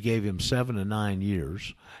they gave him 7 to 9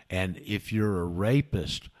 years. And if you're a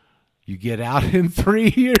rapist, you get out in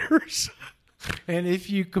 3 years. And if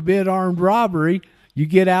you commit armed robbery, you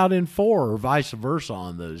get out in 4, or vice versa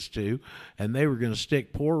on those two. And they were going to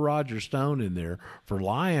stick poor Roger Stone in there for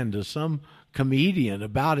lying to some comedian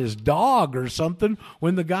about his dog or something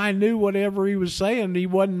when the guy knew whatever he was saying he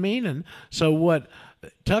wasn't meaning. So what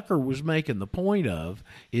Tucker was making the point of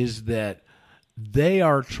is that they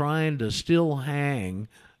are trying to still hang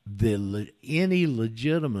any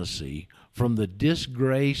legitimacy from the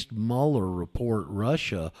disgraced Mueller report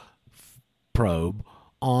Russia probe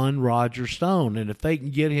on Roger Stone. And if they can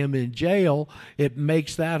get him in jail, it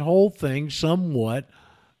makes that whole thing somewhat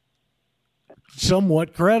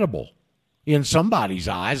credible in somebody's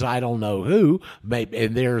eyes. I don't know who, maybe,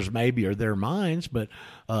 and theirs maybe, or their minds, but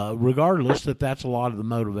regardless, that's a lot of the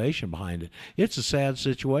motivation behind it. It's a sad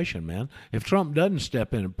situation, man. If Trump doesn't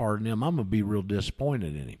step in and pardon him, I'm going to be real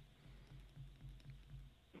disappointed in him.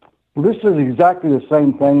 Well, this is exactly the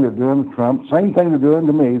same thing they're doing to Trump, same thing they're doing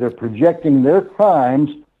to me. They're projecting their crimes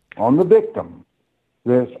on the victim.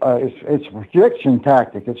 It's a projection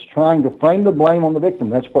tactic. It's trying to frame the blame on the victim.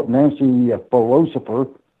 That's what Nancy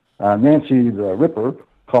the Ripper,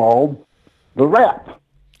 called the rap.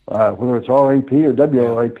 Whether it's RAP or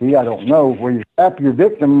WRAP, I don't know, where you rap your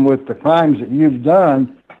victim with the crimes that you've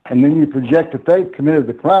done, and then you project that they've committed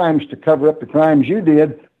the crimes to cover up the crimes you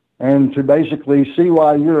did, and to basically see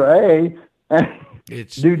why you're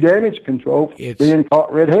do damage control being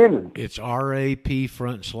caught red-handed. It's RAP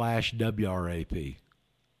 /WRAP.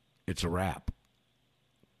 It's a rap.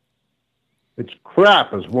 It's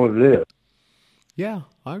crap is what it is. Yeah,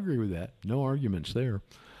 I agree with that. No arguments there.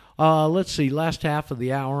 Let's see, last half of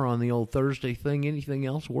the hour on the old Thursday thing. Anything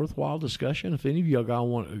else worthwhile discussion? If any of you any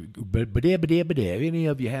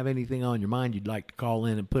of you have anything on your mind you'd like to call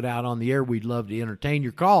in and put out on the air, we'd love to entertain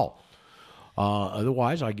your call.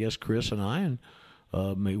 Otherwise, I guess Chris and I, and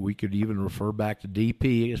maybe we could even refer back to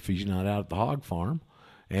DP if he's not out at the hog farm,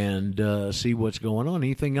 and see what's going on.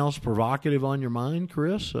 Anything else provocative on your mind,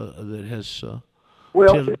 Chris, that has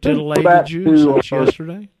titillated you since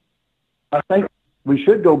yesterday? I think we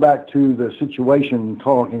should go back to the situation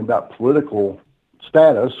talking about political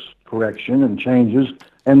status correction and changes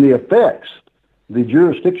and the effects, the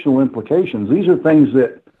jurisdictional implications. These are things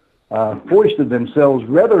that foisted themselves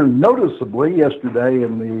rather noticeably yesterday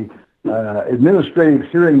in the administrative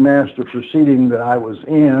hearing master proceeding that I was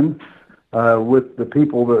in with the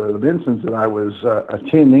people, the Vincents that I was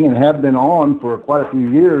attending and have been on for quite a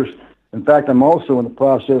few years. In fact, I'm also in the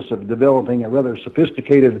process of developing a rather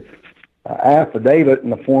sophisticated affidavit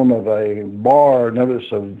in the form of a bar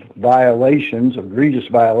notice of violations, of egregious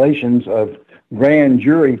violations of grand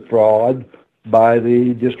jury fraud by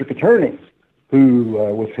the district attorney, who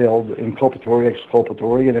withheld inculpatory,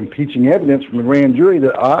 exculpatory, and impeaching evidence from the grand jury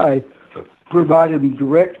that I provided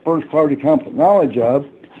direct first-party competent knowledge of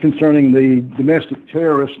concerning the domestic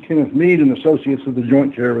terrorist Kenneth Meade and associates of the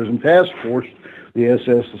Joint Terrorism Task Force, the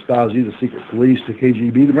SS, the Stasi, the Secret Police, the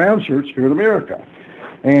KGB, the Brown Shirts here in America.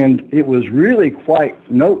 And it was really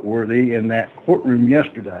quite noteworthy in that courtroom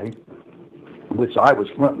yesterday, which I was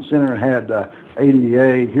front and center and had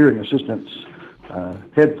ADA hearing assistants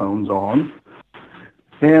headphones on.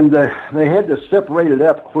 And they had to separate it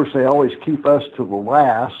up. Of course, they always keep us to the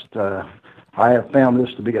last. I have found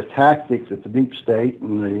this to be a tactic that the deep state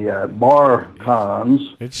and the bar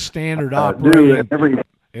cons it's standard operating.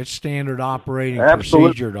 It's standard operating Absolutely.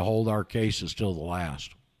 Procedure to hold our cases till the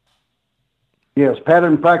last. Yes,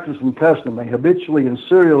 pattern, practice, and custom. They habitually and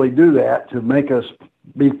serially do that to make us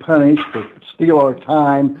be punished, to steal our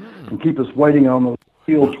time, and keep us waiting on the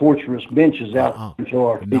steel, torturous benches out until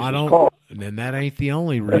our case is called. And that ain't the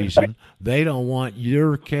only reason. They don't want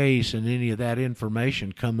your case and any of that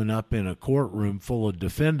information coming up in a courtroom full of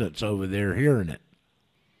defendants over there hearing it.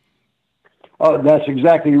 Oh, that's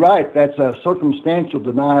exactly right. That's a circumstantial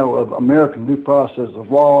denial of American due process of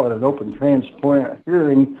law at an open, transparent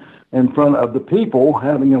hearing in front of the people,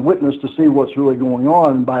 having a witness to see what's really going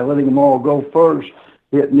on. And by letting them all go first,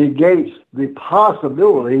 it negates the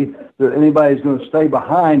possibility that anybody's going to stay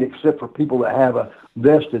behind except for people that have a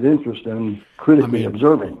vested interest in critically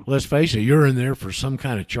observing. Let's face it, you're in there for some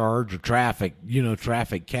kind of charge or traffic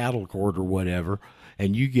cattle court or whatever,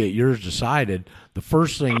 and you get yours decided. The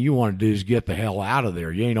first thing you want to do is get the hell out of there.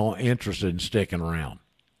 You ain't all interested in sticking around.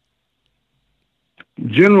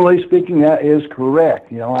 Generally speaking, that is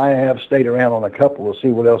correct. I have stayed around on a couple to see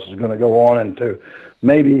what else is going to go on and to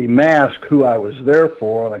maybe mask who I was there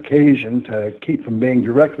for on occasion to keep from being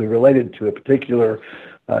directly related to a particular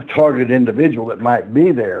targeted individual that might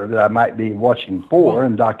be there, that I might be watching for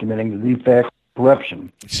and documenting the defect,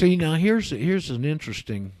 corruption. See, now here's an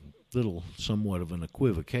interesting little somewhat of an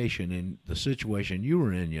equivocation in the situation you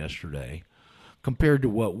were in yesterday compared to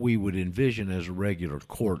what we would envision as a regular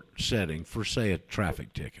court setting for, say, a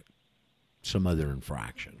traffic ticket, some other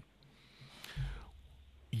infraction.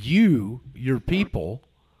 Your people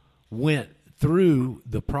went through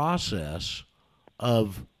the process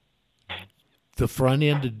of the front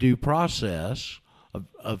end of due process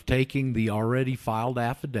of taking the already filed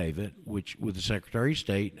affidavit, which with the Secretary of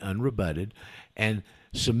State, unrebutted, and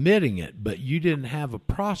submitting it, but you didn't have a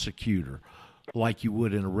prosecutor like you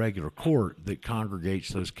would in a regular court that congregates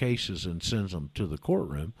those cases and sends them to the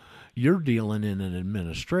courtroom. You're dealing in an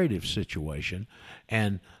administrative situation,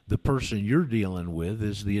 and the person you're dealing with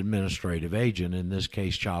is the administrative agent, in this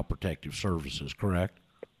case Child Protective Services, correct?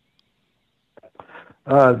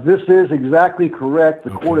 This is exactly correct.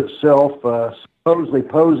 The court itself supposedly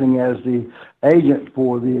posing as the agent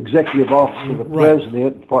for the executive office of the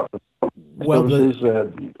president. Well,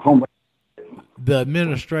 the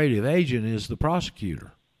administrative agent is the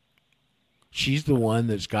prosecutor. She's the one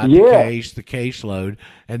that's got the case, the caseload,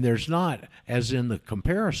 and there's not, as in the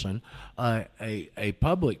comparison, a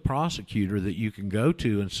public prosecutor that you can go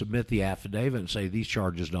to and submit the affidavit and say these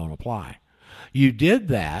charges don't apply. You did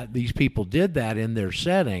that, these people did that in their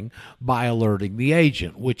setting by alerting the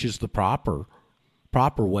agent, which is the proper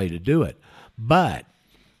way to do it. But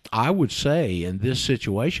I would say in this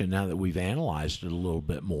situation, now that we've analyzed it a little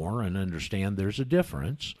bit more and understand there's a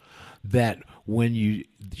difference, that when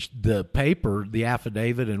the paper, the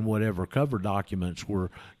affidavit, and whatever cover documents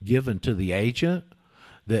were given to the agent,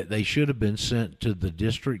 that they should have been sent to the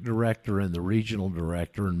district director and the regional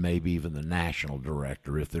director and maybe even the national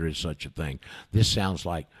director, if there is such a thing. This sounds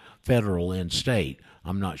like federal and state.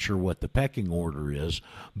 I'm not sure what the pecking order is,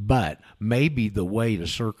 but maybe the way to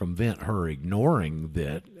circumvent her ignoring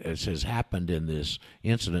that, as has happened in this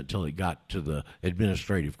incident till it got to the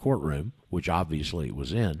administrative courtroom, which obviously it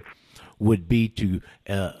was in, would be to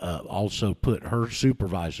also put her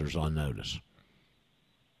supervisors on notice.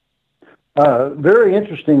 Very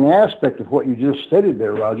interesting aspect of what you just stated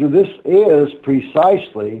there, Roger. This is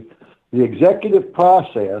precisely the executive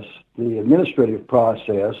process, the administrative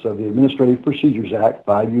process of the Administrative Procedures Act,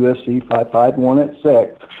 5 U.S.C. 551 et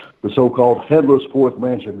sec, the so-called headless fourth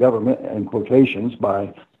branch of government, in quotations,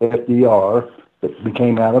 by FDR, that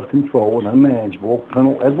became out of control and unmanageable.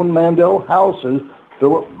 Colonel Edwin Mandel House's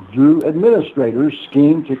Philip Drew administrators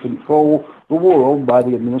scheme to control the world by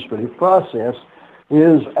the administrative process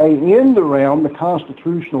is an end around the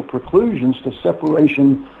constitutional preclusions to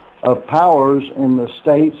separation of powers in the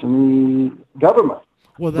states and the government.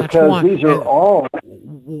 Well, that's because these are all.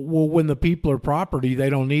 Well, when the people are property, they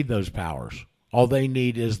don't need those powers. All they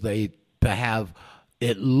need is to have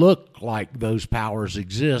it look like those powers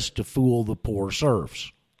exist to fool the poor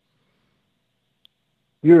serfs.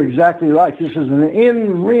 You're exactly right. This is an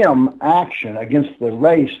in rem action against the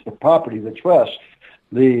race, the property, the trust,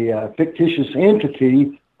 the fictitious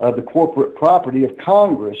entity of the corporate property of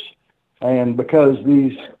Congress. And because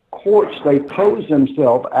these courts, they pose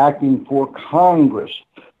themselves acting for Congress,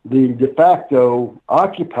 the de facto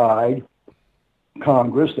occupied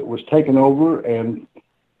Congress that was taken over and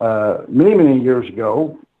many, many years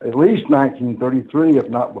ago at least 1933, if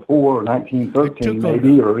not before, or 1913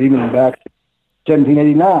 maybe, or even back to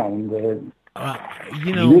 1789.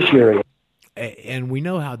 Judiciary. And we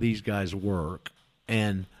know how these guys work.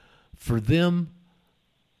 And for them,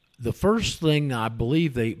 the first thing I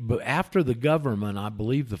believe after the government, I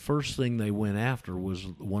believe the first thing they went after was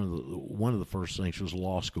one of the first things was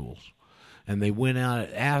law schools. And they went out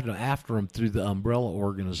after them through the umbrella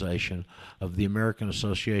organization of the American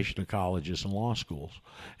Association of Colleges and Law Schools.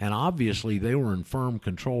 And obviously they were in firm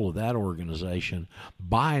control of that organization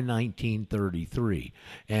by 1933,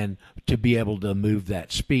 and to be able to move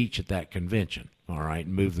that speech at that convention, all right,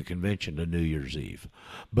 and move the convention to New Year's Eve.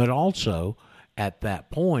 But also at that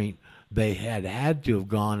point, they had to have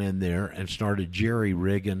gone in there and started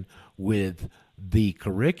jerry-rigging with the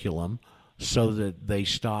curriculum so that they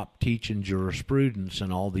stopped teaching jurisprudence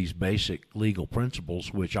and all these basic legal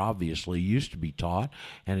principles, which obviously used to be taught,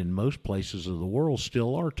 and in most places of the world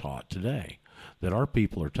still are taught today, that our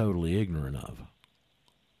people are totally ignorant of.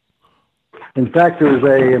 In fact, there's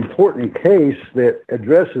an important case that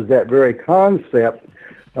addresses that very concept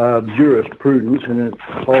of jurisprudence, and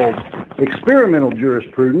it's called experimental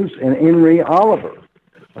jurisprudence in Henry Oliver.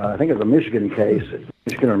 I think it's a Michigan case,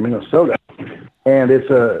 Michigan or Minnesota, and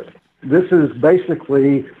this is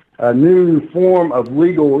basically a new form of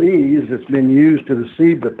legalese that's been used to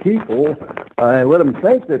deceive the people and let them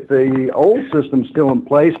think that the old system's still in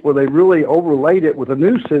place, where they really overlaid it with a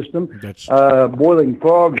new system, boiling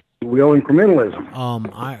frogs, real incrementalism.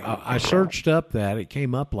 I searched up that. It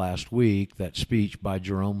came up last week, that speech by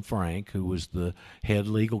Jerome Frank, who was the head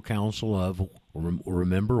legal counsel of,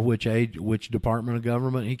 remember which Department of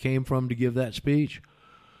Government he came from to give that speech?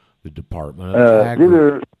 The Department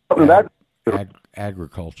of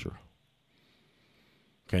Agriculture.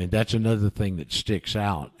 Okay, that's another thing that sticks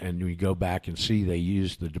out. And we go back and see they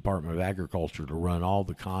used the Department of Agriculture to run all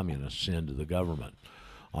the communists into the government.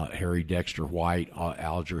 Harry Dexter White,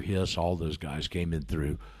 Alger Hiss, all those guys came in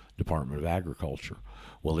through Department of Agriculture.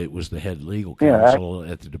 Well, it was the head legal counsel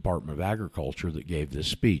at the Department of Agriculture that gave this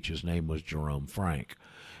speech. His name was Jerome Frank.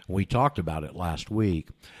 We talked about it last week,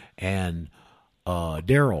 and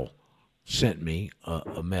Daryl sent me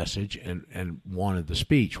a message and wanted the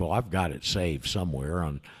speech. Well, I've got it saved somewhere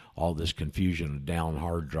on all this confusion of down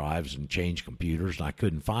hard drives and change computers, and I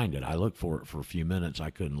couldn't find it. I looked for it for a few minutes.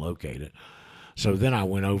 I couldn't locate it. So then I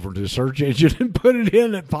went over to the search engine and put it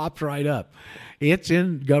in. It popped right up. It's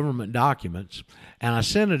in government documents, and I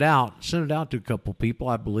sent it out to a couple people.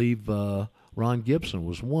 I believe Ron Gibson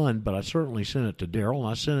was one, but I certainly sent it to Daryl, and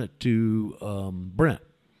I sent it to Brent.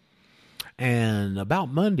 And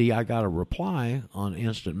about Monday, I got a reply on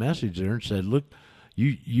instant message there and said, look,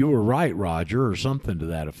 you were right, Roger, or something to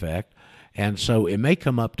that effect. And so it may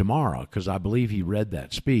come up tomorrow, because I believe he read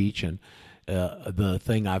that speech. And the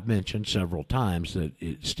thing I've mentioned several times that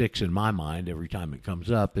it sticks in my mind every time it comes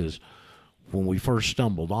up is when we first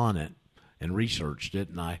stumbled on it and researched it,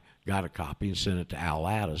 and I got a copy and sent it to Al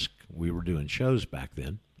Addis. We were doing shows back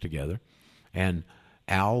then together. And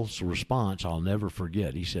Al's response, I'll never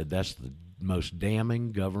forget. He said, that's the most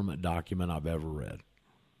damning government document I've ever read.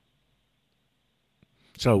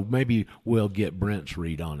 So maybe we'll get Brent's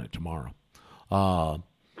read on it tomorrow.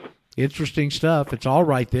 Interesting stuff. It's all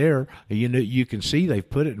right there. You can see they've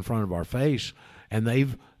put it in front of our face, and they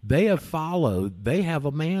have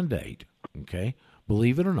a mandate. Okay,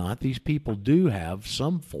 believe it or not, these people do have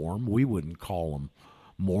some form. We wouldn't call them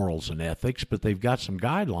morals and ethics, but they've got some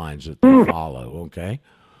guidelines that they follow. Okay.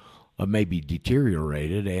 Maybe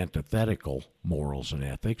deteriorated, antithetical morals and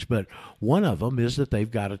ethics, but one of them is that they've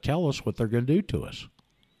got to tell us what they're going to do to us,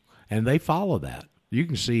 and they follow that. You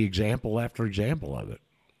can see example after example of it.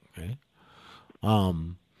 Okay.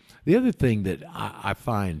 The other thing that I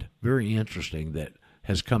find very interesting that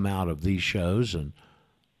has come out of these shows and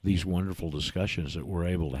these wonderful discussions that we're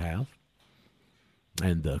able to have,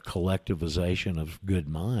 and the collectivization of good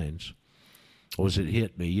minds, was it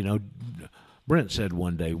hit me. Brent said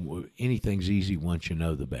one day, anything's easy once you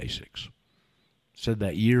know the basics. Said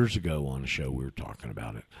that years ago on a show we were talking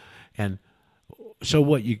about it. And so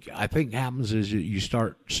what I think happens is you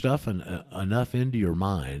start stuffing enough into your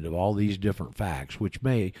mind of all these different facts, which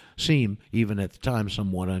may seem, even at the time,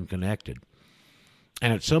 somewhat unconnected.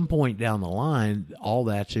 And at some point down the line, all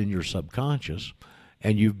that's in your subconscious,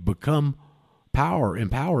 and you've become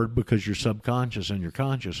empowered because your subconscious and your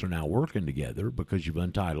conscious are now working together because you've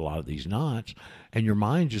untied a lot of these knots, and your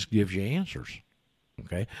mind just gives you answers.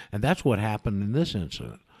 Okay? And that's what happened in this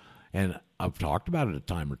incident. And I've talked about it a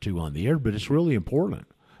time or two on the air, but it's really important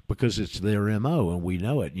because it's their MO, and we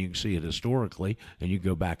know it, and you can see it historically, and you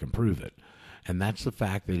go back and prove it. And that's the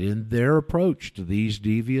fact that in their approach to these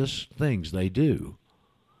devious things they do,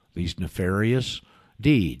 these nefarious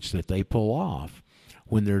deeds that they pull off,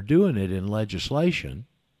 when they're doing it in legislation,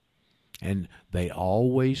 and they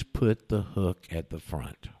always put the hook at the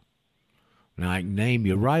front. Now, I can name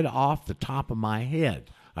you right off the top of my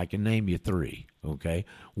head. I can name you three, okay?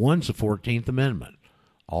 One's the 14th Amendment,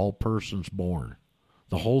 all persons born.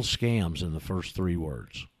 The whole scam's in the first three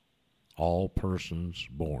words, all persons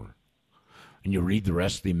born. And you read the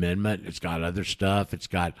rest of the amendment, it's got other stuff. It's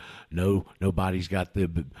got nobody's got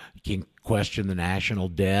can question the national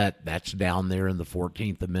debt. That's down there in the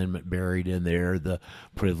 14th Amendment, buried in there. The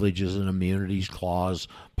Privileges and Immunities Clause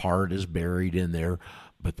part is buried in there.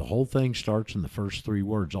 But the whole thing starts in the first three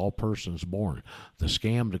words, all persons born. The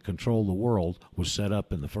scam to control the world was set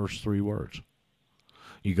up in the first three words.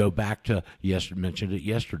 You go back to, mentioned it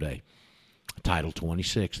yesterday, Title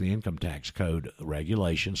 26, the Income Tax Code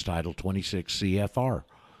Regulations, Title 26 CFR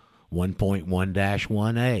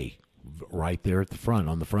 1.1-1A, right there at the front,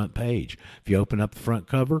 on the front page. If you open up the front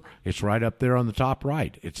cover, it's right up there on the top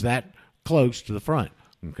right. It's that close to the front,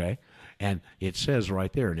 okay? And it says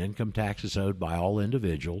right there, an income tax is owed by all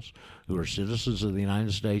individuals who are citizens of the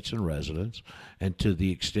United States and residents, and to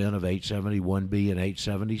the extent of 871B and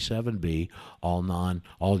 877B,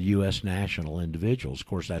 all U.S. national individuals. Of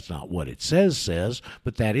course, that's not what it says,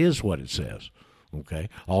 but that is what it says. Okay,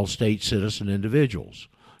 all state citizen individuals.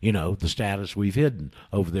 You know, the status we've hidden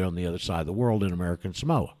over there on the other side of the world in American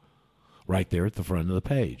Samoa, right there at the front of the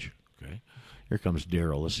page. Okay. Here comes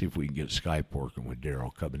Daryl. Let's see if we can get Skype working with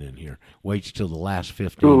Daryl coming in here. Waits till the last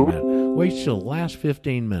 15 minutes. Waits till the last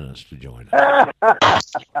 15 minutes to join us.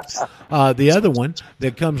 The other one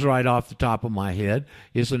that comes right off the top of my head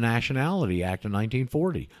is the Nationality Act of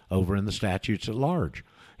 1940 over in the statutes at large.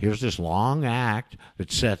 Here's this long act that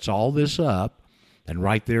sets all this up, and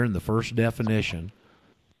right there in the first definition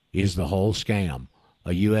is the whole scam.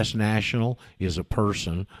 A U.S. national is a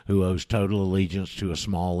person who owes total allegiance to a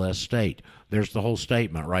small S state. There's the whole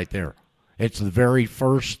statement right there. It's the very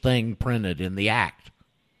first thing printed in the act.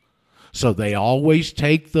 So they always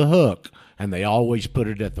take the hook, and they always put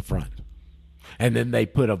it at the front. And then they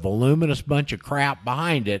put a voluminous bunch of crap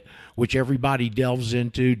behind it, which everybody delves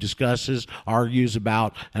into, discusses, argues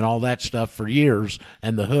about, and all that stuff for years,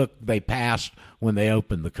 and the hook they passed when they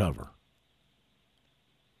opened the cover.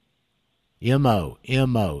 M.O.,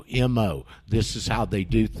 M.O., M.O. This is how they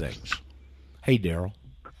do things. Hey, Daryl.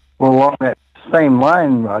 Well, along that same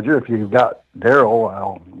line, Roger, if you've got Daryl,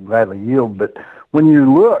 I'll gladly yield. But when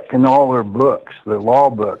you look in all their books, their law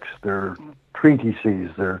books, their treatises,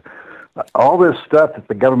 their all this stuff that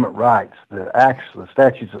the government writes, the acts, the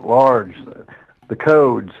statutes at large, the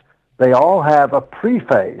codes, they all have a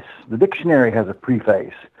preface. The dictionary has a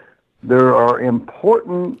preface. There are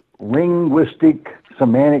important linguistic,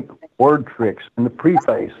 semantic word tricks in the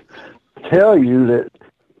preface tell you that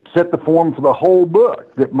set the form for the whole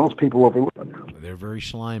book that most people overlook. They're very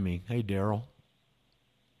slimy. Hey, Daryl.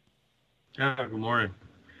 Yeah, good morning.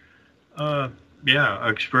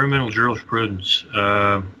 Experimental Jurisprudence.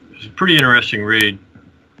 It's a pretty interesting read.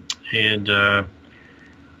 And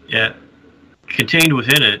contained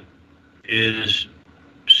within it is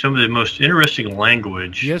some of the most interesting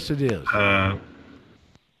language. Yes, it is.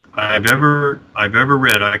 I've ever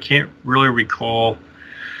read. I can't really recall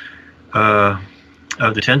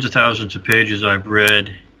of the tens of thousands of pages I've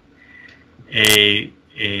read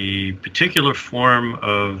a particular form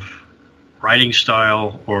of writing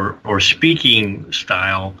style or speaking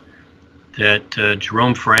style that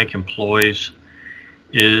Jerome Frank employs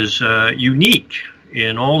is unique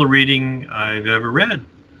in all the reading I've ever read.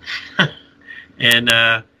 And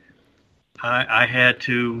I had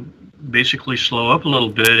to basically slow up a little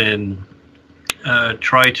bit and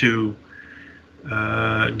try to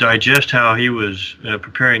digest how he was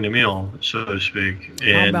preparing the meal, so to speak.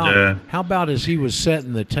 And how about as he was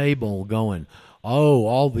setting the table going, oh,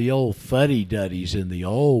 all the old fuddy-duddies in the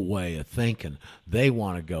old way of thinking, they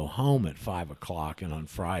want to go home at 5 o'clock and on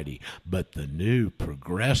Friday, but the new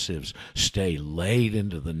progressives stay late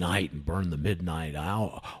into the night and burn the midnight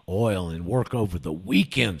oil and work over the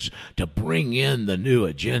weekends to bring in the new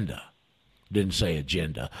agenda. Didn't say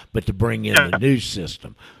agenda, but to bring in the new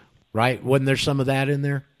system. Right? Wasn't there some of that in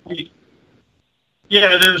there?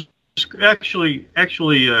 Yeah, there's actually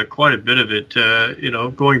quite a bit of it.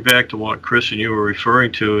 Going back to what Chris and you were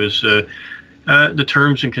referring to is the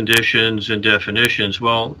terms and conditions and definitions.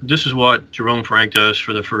 Well, this is what Jerome Frank does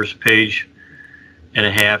for the first page and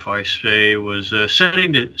a half, I say, was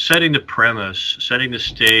setting the premise, setting the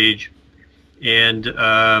stage, and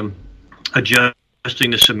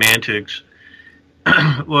adjusting the semantics.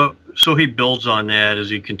 Well, so he builds on that as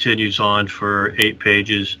he continues on for 8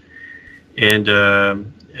 pages, and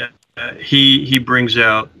he brings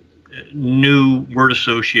out new word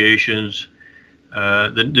associations.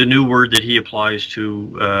 The new word that he applies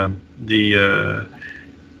to the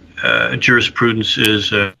jurisprudence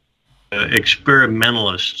is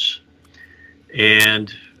experimentalists,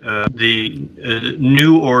 and the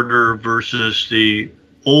new order versus the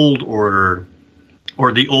old order,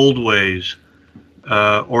 or the old ways,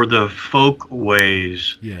 or the folk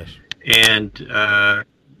ways. Yes. And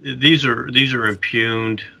these are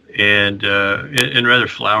impugned and in rather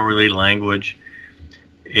flowery language.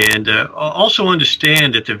 And also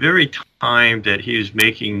understand at the very time that he was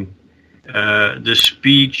making the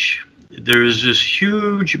speech, there was this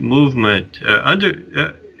huge movement at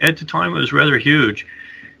the time it was rather huge.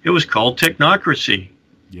 It was called technocracy.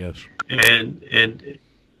 Yes. And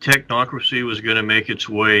technocracy was going to make its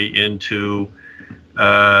way into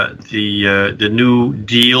the New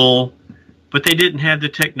Deal, but they didn't have the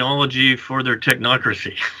technology for their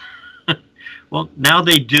technocracy. Well, now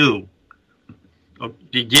they do. Oh,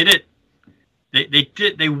 they get it? They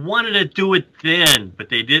did. They wanted to do it then, but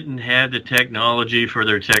they didn't have the technology for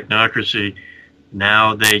their technocracy.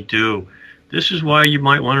 Now they do. This is why you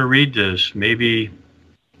might want to read this. Maybe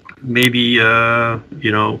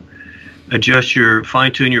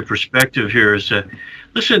fine tune your perspective here. Is that,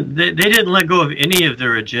 listen, they didn't let go of any of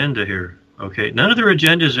their agenda here. Okay, none of their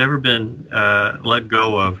agenda has ever been let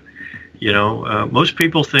go of. Most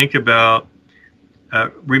people think about.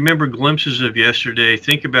 Remember glimpses of yesterday,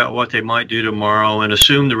 think about what they might do tomorrow, and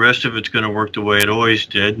assume the rest of it's going to work the way it always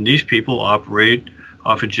did. And these people operate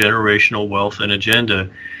off a generational wealth and agenda.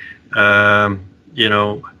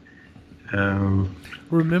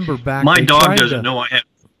 Remember back. My dog doesn't know I have.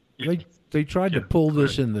 They tried to pull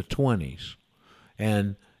this in the 1920s,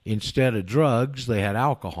 and instead of drugs, they had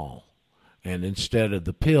alcohol. And instead of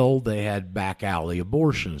the pill, they had back alley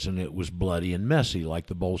abortions, and it was bloody and messy like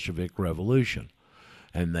the Bolshevik Revolution.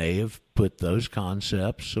 And they have put those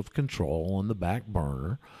concepts of control on the back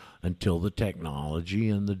burner until the technology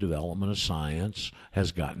and the development of science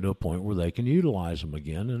has gotten to a point where they can utilize them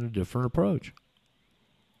again in a different approach.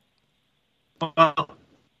 Well, I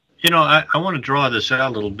want to draw this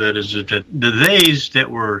out a little bit, is that the theys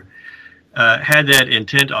that were had that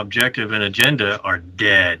intent, objective, and agenda are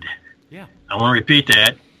dead. Yeah. I want to repeat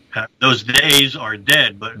that. Those theys are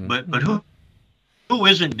dead, but who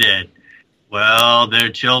isn't dead? Well, their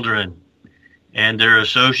children and their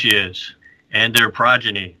associates and their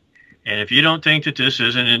progeny. And if you don't think that this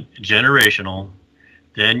isn't generational,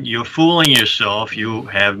 then you're fooling yourself. You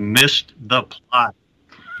have missed the plot.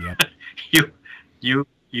 Yep. You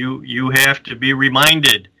have to be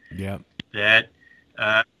reminded that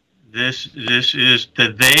this is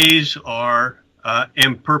the theys are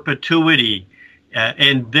in perpetuity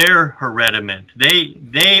in their hereditament.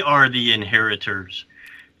 They are the inheritors.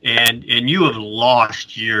 And you have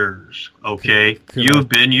lost yours, okay? You've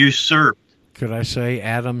been usurped. Could I say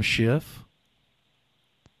Adam Schiff?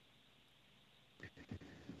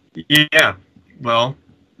 Yeah. Well,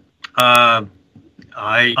 I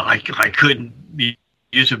couldn't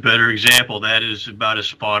use a better example. That is about as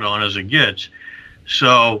spot on as it gets.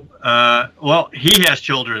 So, he has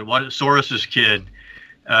children. What is Soros's kid?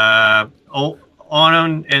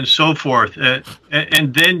 On and so forth,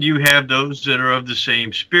 and then you have those that are of the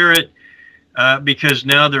same spirit, because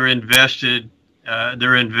now they're invested in their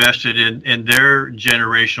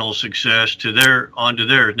generational success onto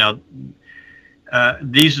theirs. Now,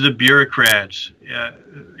 these are the bureaucrats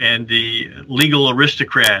and the legal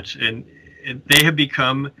aristocrats, and they have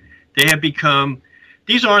become.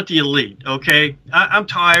 These aren't the elite, okay? I'm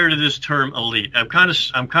tired of this term elite. I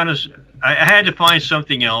had to find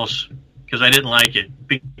something else, because I didn't like it,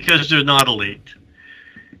 because they're not elite.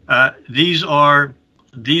 These are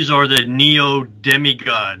the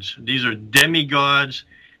neo-demigods. These are demigods.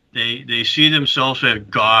 They see themselves as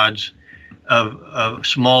gods of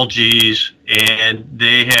small g's, and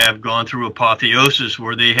they have gone through apotheosis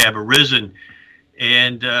where they have arisen.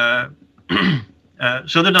 And so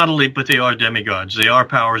they're not elite, but they are demigods. They are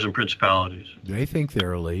powers and principalities. They think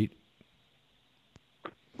they're elite.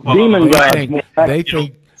 Well, Demon gods.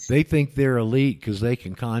 They think they're elite because they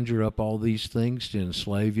can conjure up all these things to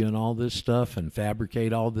enslave you and all this stuff and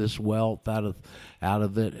fabricate all this wealth out of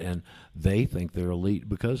it, and they think they're elite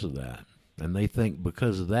because of that. And they think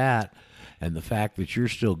because of that and the fact that you're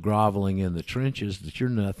still groveling in the trenches that you're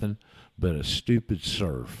nothing but a stupid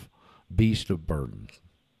serf, beast of burden.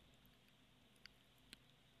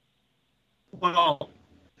 Well,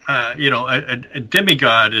 a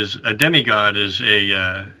demigod is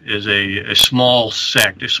a small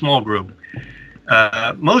sect, a small group.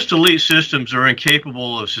 Most elite systems are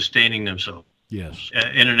incapable of sustaining themselves. Yes.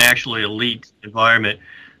 In an actually elite environment.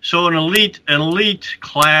 So an elite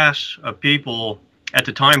class of people at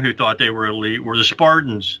the time who thought they were elite were the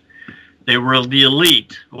Spartans. They were the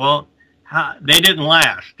elite. Well, they didn't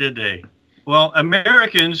last, did they? Well,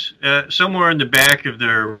 Americans, somewhere in the back of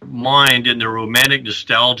their mind, in their romantic,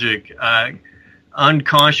 nostalgic,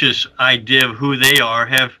 unconscious idea of who they are,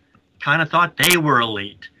 have kind of thought they were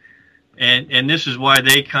elite. And this is why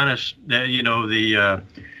they kind of, the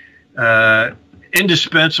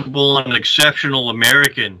indispensable and exceptional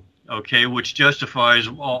American, okay, which justifies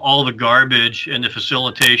all the garbage and the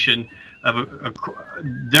facilitation of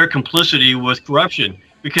their complicity with corruption,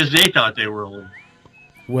 because they thought they were elite.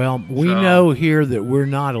 Well, we know here that we're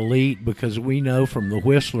not elite because we know from the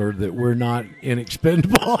Whistler that we're not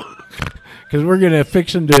inexpendable, because we're going to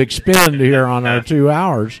fix them to expend here on our 2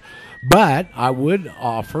 hours. But I would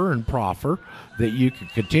offer and proffer that you could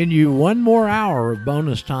continue one more hour of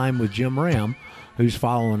bonus time with Jim Ram, who's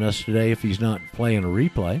following us today if he's not playing a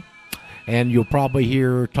replay. And you'll probably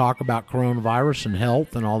hear talk about coronavirus and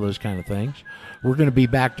health and all those kind of things. We're going to be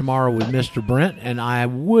back tomorrow with Mr. Brent, and I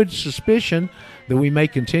would suspicion that we may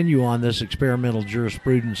continue on this experimental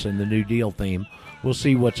jurisprudence and the New Deal theme. We'll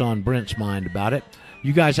see what's on Brent's mind about it.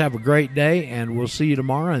 You guys have a great day, and we'll see you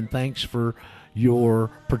tomorrow, and thanks for your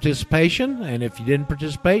participation. And if you didn't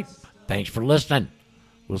participate, thanks for listening.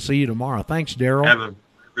 We'll see you tomorrow. Thanks, Daryl. Have a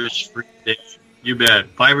virus-free day. You bet.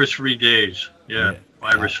 Virus-free days. Yeah.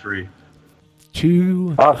 Virus-free.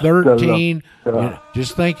 2/13.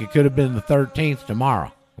 Just think it could have been the 13th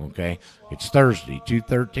tomorrow. Okay, it's Thursday,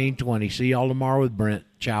 2/13/20. See y'all tomorrow with Brent.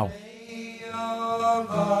 Ciao. Find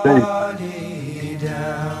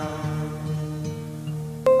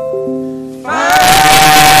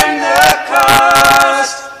the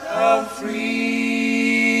cost of freedom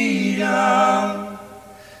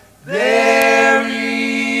buried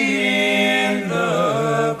in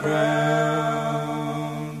the ground.